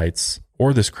bright lights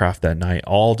or this craft that night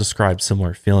all described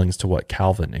similar feelings to what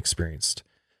Calvin experienced,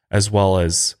 as well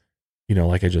as, you know,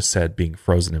 like I just said, being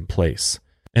frozen in place.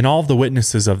 And all of the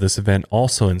witnesses of this event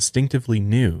also instinctively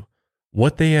knew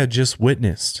what they had just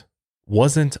witnessed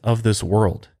wasn't of this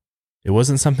world. It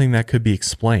wasn't something that could be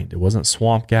explained. It wasn't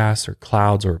swamp gas or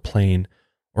clouds or a plane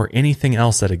or anything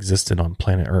else that existed on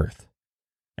planet Earth.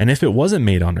 And if it wasn't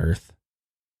made on Earth,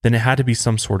 then it had to be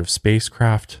some sort of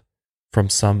spacecraft from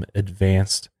some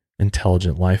advanced,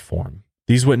 intelligent life form.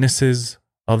 These witnesses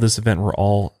of this event were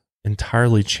all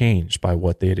entirely changed by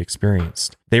what they had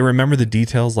experienced. They remember the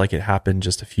details like it happened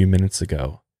just a few minutes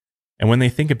ago. And when they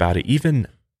think about it, even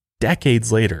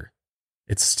decades later,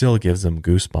 it still gives them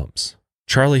goosebumps.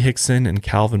 Charlie Hickson and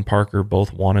Calvin Parker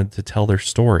both wanted to tell their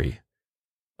story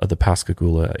of the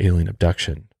Pascagoula alien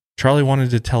abduction. Charlie wanted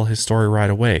to tell his story right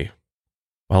away,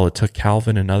 while it took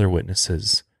Calvin and other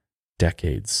witnesses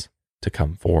decades to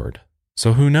come forward.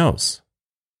 So who knows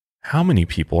how many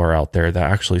people are out there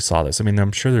that actually saw this? I mean,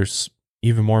 I'm sure there's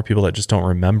even more people that just don't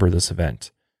remember this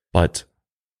event, but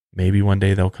maybe one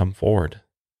day they'll come forward,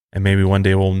 and maybe one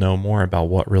day we'll know more about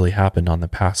what really happened on the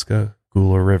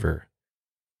Pascagoula River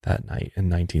that night in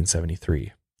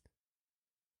 1973.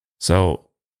 So,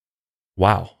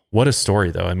 wow, what a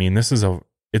story though. I mean,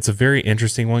 it's a very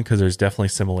interesting one because there's definitely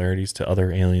similarities to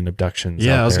other alien abductions.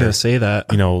 Yeah, out I was there. going to say that.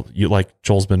 You know, you like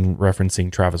Joel's been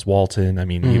referencing Travis Walton. I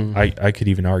mean, I could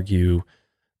even argue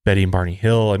Betty and Barney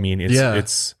Hill. I mean,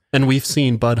 it's And we've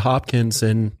seen Bud Hopkins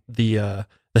and the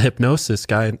hypnosis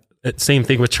guy. Same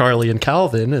thing with Charlie and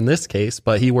Calvin in this case,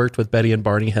 but he worked with Betty and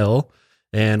Barney Hill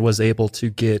and was able to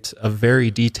get a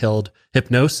very detailed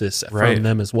hypnosis from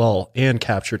them as well and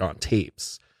captured on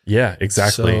tapes. Yeah,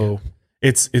 exactly. So,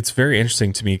 it's very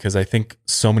interesting to me because I think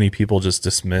so many people just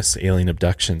dismiss alien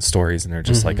abduction stories and they're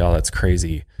just like, oh, that's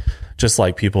crazy. Just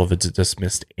like people have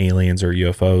dismissed aliens or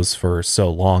UFOs for so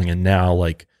long. And now,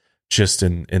 like, just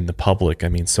in the public, I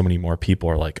mean, so many more people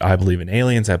are like, I believe in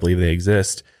aliens. I believe they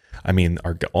exist. I mean,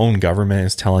 our own government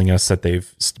is telling us that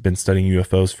they've been studying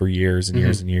UFOs for years and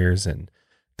years and years. And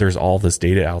there's all this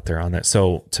data out there on that.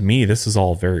 So to me, this is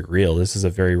all very real. This is a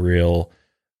very real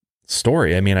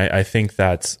story. I mean, I think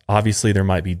that obviously there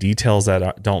might be details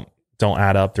that don't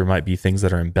add up. There might be things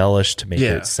that are embellished to make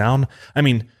it sound. I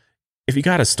mean, if you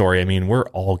got a story, I mean, we're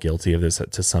all guilty of this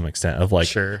to some extent of like,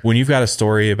 when you've got a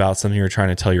story about something you're trying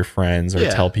to tell your friends or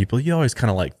tell people, you always kind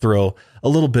of like throw a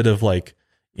little bit of like,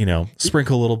 you know,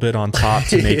 sprinkle a little bit on top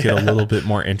to make it a little bit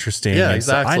more interesting. Yeah, and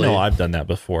exactly. So I know I've done that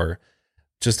before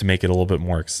just to make it a little bit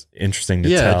more interesting to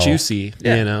tell. Juicy,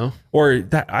 you know? Or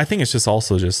that, I think it's just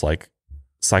also just like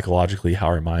psychologically how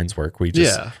our minds work. We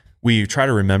just, we try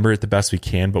to remember it the best we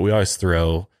can, but we always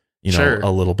throw, you know,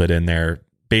 a little bit in there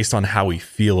based on how we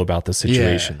feel about the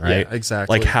situation, right? Yeah,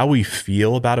 exactly. Like how we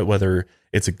feel about it, whether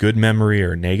it's a good memory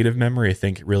or a negative memory, I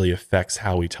think it really affects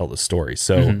how we tell the story.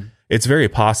 So it's very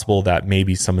possible that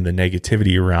maybe some of the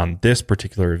negativity around this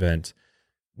particular event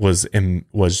was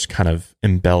kind of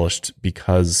embellished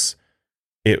because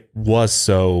it was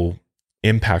so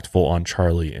impactful on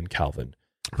Charlie and Calvin.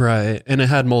 Right. And it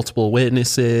had multiple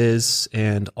witnesses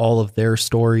and all of their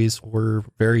stories were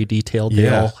very detailed. They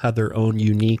all had their own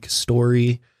unique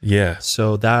story. Yeah.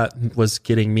 So that was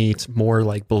getting me to more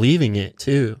like believing it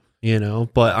too, you know,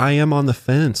 but I am on the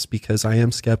fence because I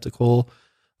am skeptical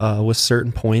with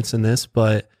certain points in this,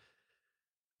 but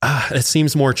it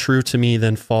seems more true to me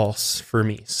than false for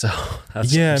me. So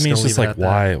that's, I mean, it's just like,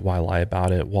 why lie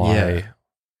about it? Why? Yeah.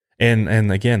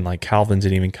 And again, like Calvin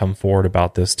didn't even come forward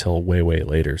about this till way, way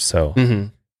later. So,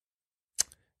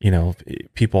 you know,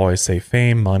 people always say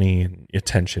fame, money, and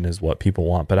attention is what people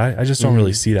want, but I just don't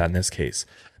really see that in this case.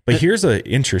 But here's an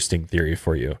interesting theory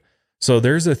for you. So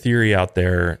there's a theory out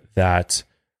there that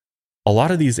a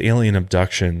lot of these alien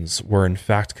abductions were in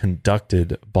fact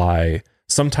conducted by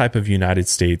some type of United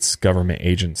States government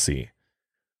agency,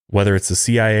 whether it's the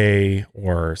CIA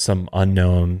or some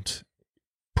unknown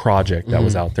project that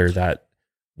was out there, that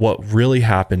what really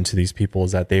happened to these people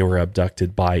is that they were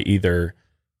abducted by either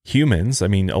humans. I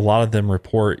mean, a lot of them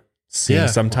report seeing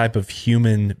some type of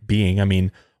human being. I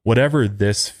mean, whatever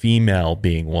this female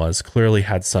being was clearly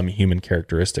had some human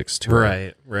characteristics to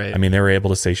her. Right. I mean, they were able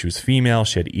to say she was female.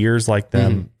 She had ears like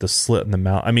them, the slit in the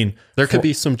mouth. I mean, there could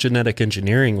be some genetic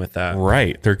engineering with that.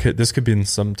 Right. This could be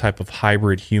some type of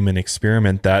hybrid human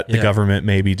experiment that the government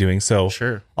may be doing. So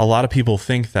Sure. a lot of people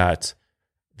think that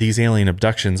these alien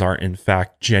abductions are in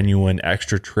fact genuine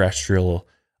extraterrestrial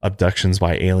abductions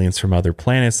by aliens from other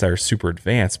planets that are super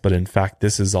advanced. But in fact,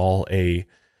 this is all a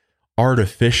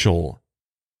artificial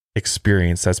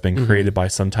experience that's been created by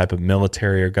some type of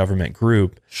military or government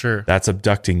group Sure. that's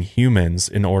abducting humans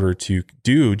in order to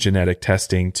do genetic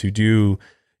testing, to do,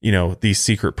 these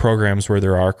secret programs where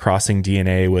there are crossing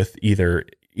DNA with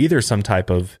either some type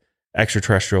of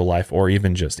extraterrestrial life or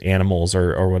even just animals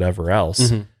or whatever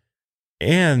else.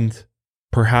 And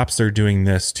perhaps they're doing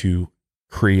this to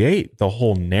create the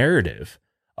whole narrative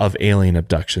of alien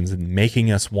abductions and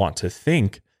making us want to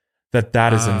think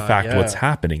that is in fact what's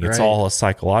happening. It's all a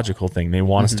psychological thing. They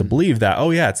want us to believe that,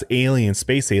 it's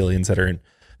space aliens that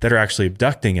are actually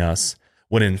abducting us,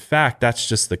 when in fact that's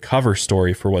just the cover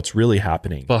story for what's really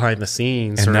happening behind the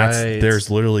scenes. And right. there's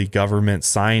literally government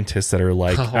scientists that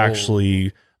are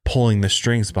actually pulling the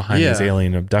strings behind these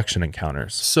alien abduction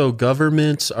encounters. So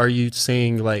governments, are you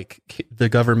saying like the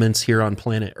governments here on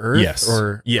planet Earth? Yes.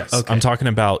 Yes. Okay. I'm talking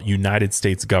about United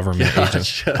States government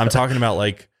agents. I'm talking about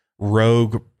like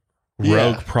rogue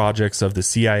projects of the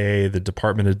CIA, the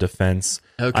Department of Defense.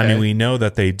 Okay. I mean, we know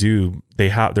that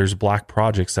there's black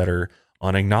projects that are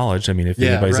unacknowledged. I mean, if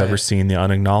anybody's ever seen the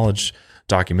Unacknowledged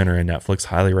documentary on Netflix,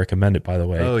 highly recommend it, by the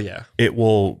way. Oh yeah. It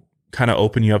will kind of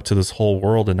open you up to this whole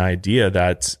world and idea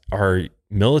that our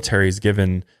military is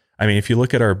given. I mean, if you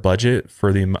look at our budget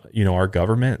for our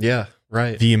government, yeah,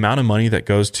 right. The amount of money that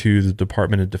goes to the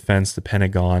Department of Defense, the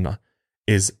Pentagon,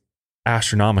 is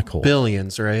astronomical.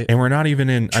 Billions, right? And we're not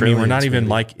even we're not even maybe.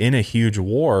 like in a huge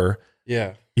war.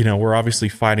 Yeah. We're obviously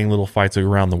fighting little fights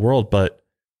around the world, but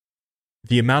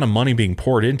the amount of money being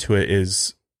poured into it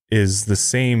is the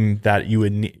same that you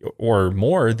would need, or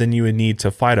more than you would need to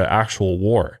fight an actual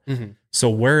war. So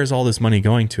where is all this money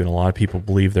going to? And a lot of people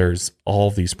believe there's all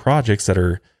of these projects that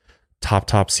are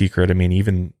top secret. I mean,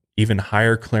 even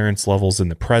higher clearance levels in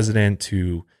the president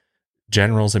to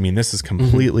generals. I mean, this is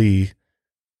completely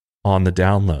on the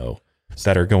down low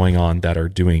that are going on, that are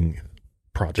doing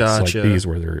projects like these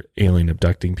where they're alien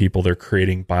abducting people. They're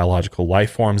creating biological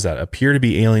life forms that appear to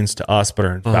be aliens to us, but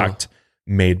are in fact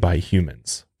made by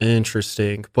humans.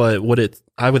 Interesting. But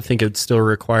I would think it would still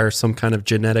require some kind of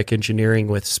genetic engineering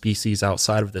with species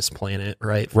outside of this planet,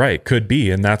 right? Right. Could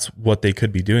be. And that's what they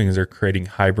could be doing, is they're creating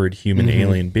hybrid human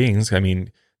alien beings. I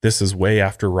mean, this is way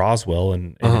after Roswell.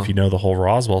 And if you know the whole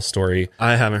Roswell story,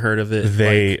 I haven't heard of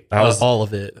it. All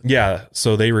of it. Yeah.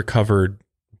 So they recovered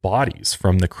bodies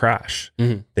from the crash.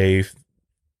 They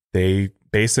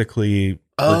basically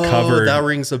recovered. That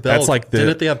rings a bell. That's like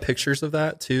didn't they have pictures of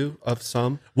that too? Of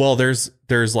some? Well, there's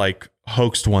like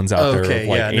hoaxed ones out there of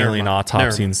like alien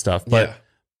autopsy and stuff.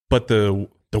 But the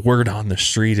word on the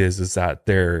street is that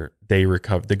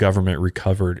the government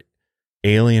recovered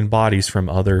alien bodies from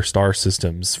other star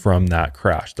systems from that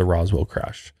crash, the Roswell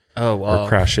crash. Oh wow. Or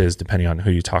crashes, depending on who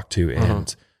you talk to.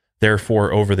 And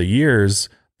therefore, over the years,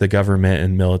 the government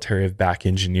and military have back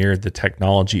engineered the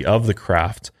technology of the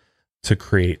craft to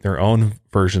create their own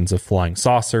versions of flying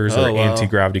saucers or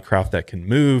anti-gravity craft that can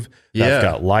move, that's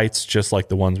got lights just like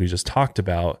the ones we just talked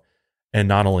about. And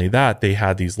not only that, they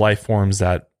had these life forms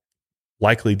that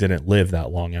likely didn't live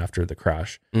that long after the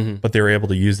crash, but they were able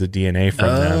to use the DNA from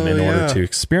them in order to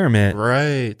experiment,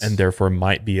 right? And therefore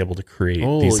might be able to create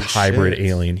these hybrid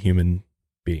alien human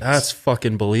beings. That's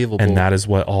fucking believable. And that is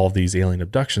what all of these alien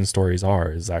abduction stories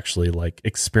are, is actually like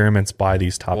experiments by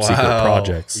these top secret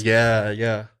projects.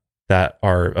 Yeah. That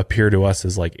appear to us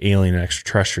as like alien and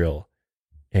extraterrestrial,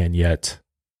 and yet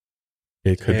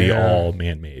it could be all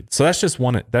man-made. So that's just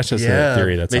a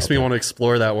theory that's makes me want to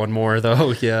explore that one more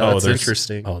though. Yeah, that's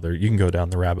interesting. You can go down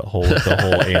the rabbit hole with the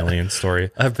whole alien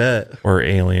story. I bet. Or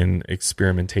alien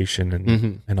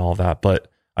experimentation and all that.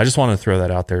 But I just want to throw that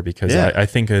out there because I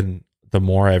think the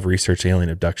more I've researched alien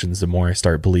abductions, the more I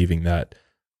start believing that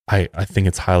I think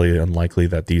it's highly unlikely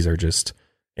that these are just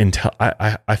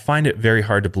I find it very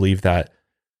hard to believe that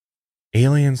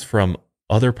aliens from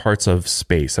other parts of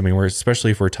space, I mean,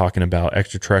 especially if we're talking about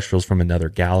extraterrestrials from another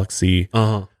galaxy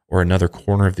or another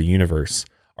corner of the universe,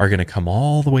 are going to come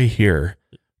all the way here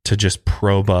to just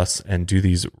probe us and do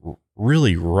these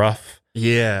really rough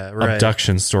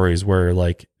abduction stories where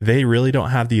like they really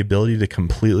don't have the ability to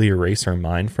completely erase our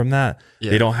mind from that.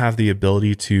 They don't have the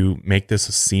ability to make this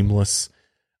a seamless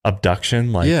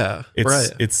abduction. Like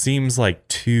it seems like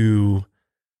too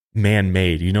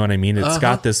man-made. You know what I mean? It's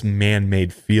got this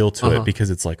man-made feel to it because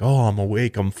it's like, oh, I'm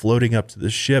awake. I'm floating up to the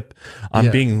ship.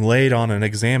 I'm being laid on an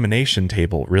examination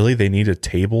table. Really? They need a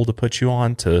table to put you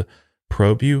on to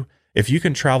probe you? If you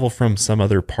can travel from some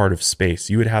other part of space,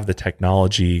 you would have the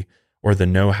technology or the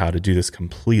know-how to do this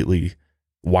completely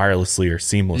wirelessly or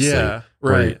seamlessly. Yeah,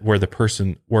 right.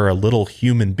 Where a little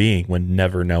human being would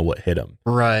never know what hit him.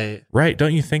 Right. Right.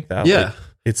 Don't you think that? Yeah. Like,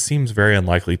 it seems very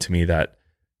unlikely to me that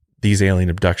these alien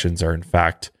abductions are in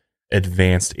fact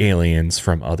advanced aliens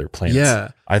from other planets.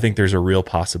 Yeah. I think there's a real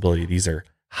possibility these are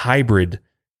hybrid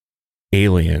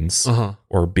aliens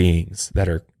or beings that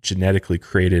are genetically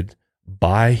created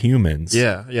by humans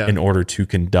in order to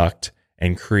conduct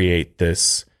and create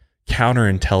this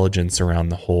counterintelligence around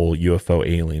the whole UFO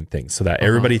alien thing, so that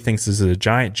everybody thinks this is a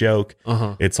giant joke.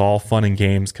 It's all fun and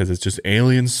games because it's just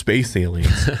aliens, space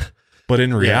aliens. But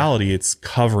in reality, it's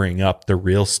covering up the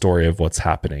real story of what's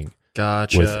happening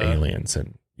with aliens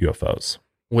and UFOs.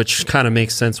 Which kind of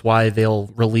makes sense why they'll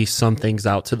release some things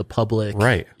out to the public.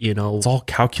 Right. You know, it's all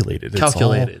calculated.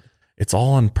 It's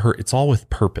all with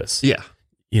purpose. Yeah.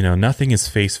 You know, nothing is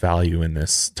face value in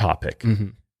this topic.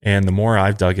 And the more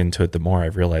I've dug into it, the more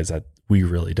I've realized that we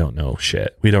really don't know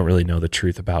shit. We don't really know the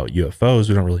truth about UFOs.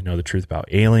 We don't really know the truth about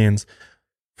aliens.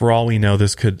 For all we know,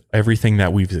 everything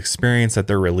that we've experienced that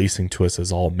they're releasing to us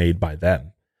is all made by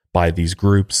them, by these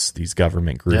groups, these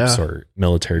government groups or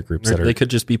military groups. They could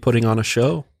just be putting on a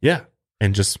show. Yeah.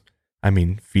 And just,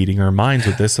 feeding our minds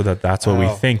with this so that that's what we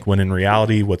think, when in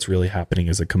reality, what's really happening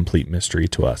is a complete mystery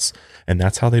to us. And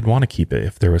that's how they'd want to keep it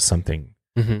if there was something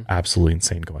absolutely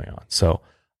insane going on. So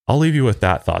I'll leave you with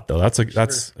that thought, though. That's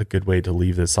a good way to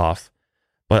leave this off.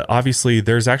 But obviously,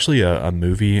 there's actually a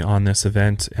movie on this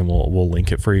event, and we'll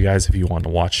link it for you guys if you want to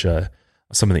watch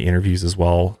some of the interviews as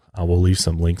well. We'll leave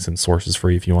some links and sources for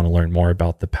you if you want to learn more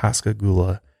about the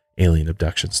Pascagoula alien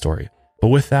abduction story. But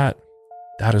with that,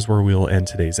 that is where we will end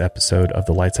today's episode of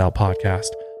the Lights Out podcast.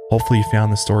 Hopefully you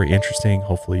found the story interesting.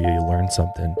 Hopefully you learned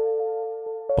something.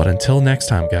 But until next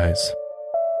time, guys,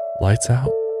 lights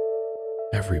out,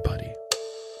 everybody.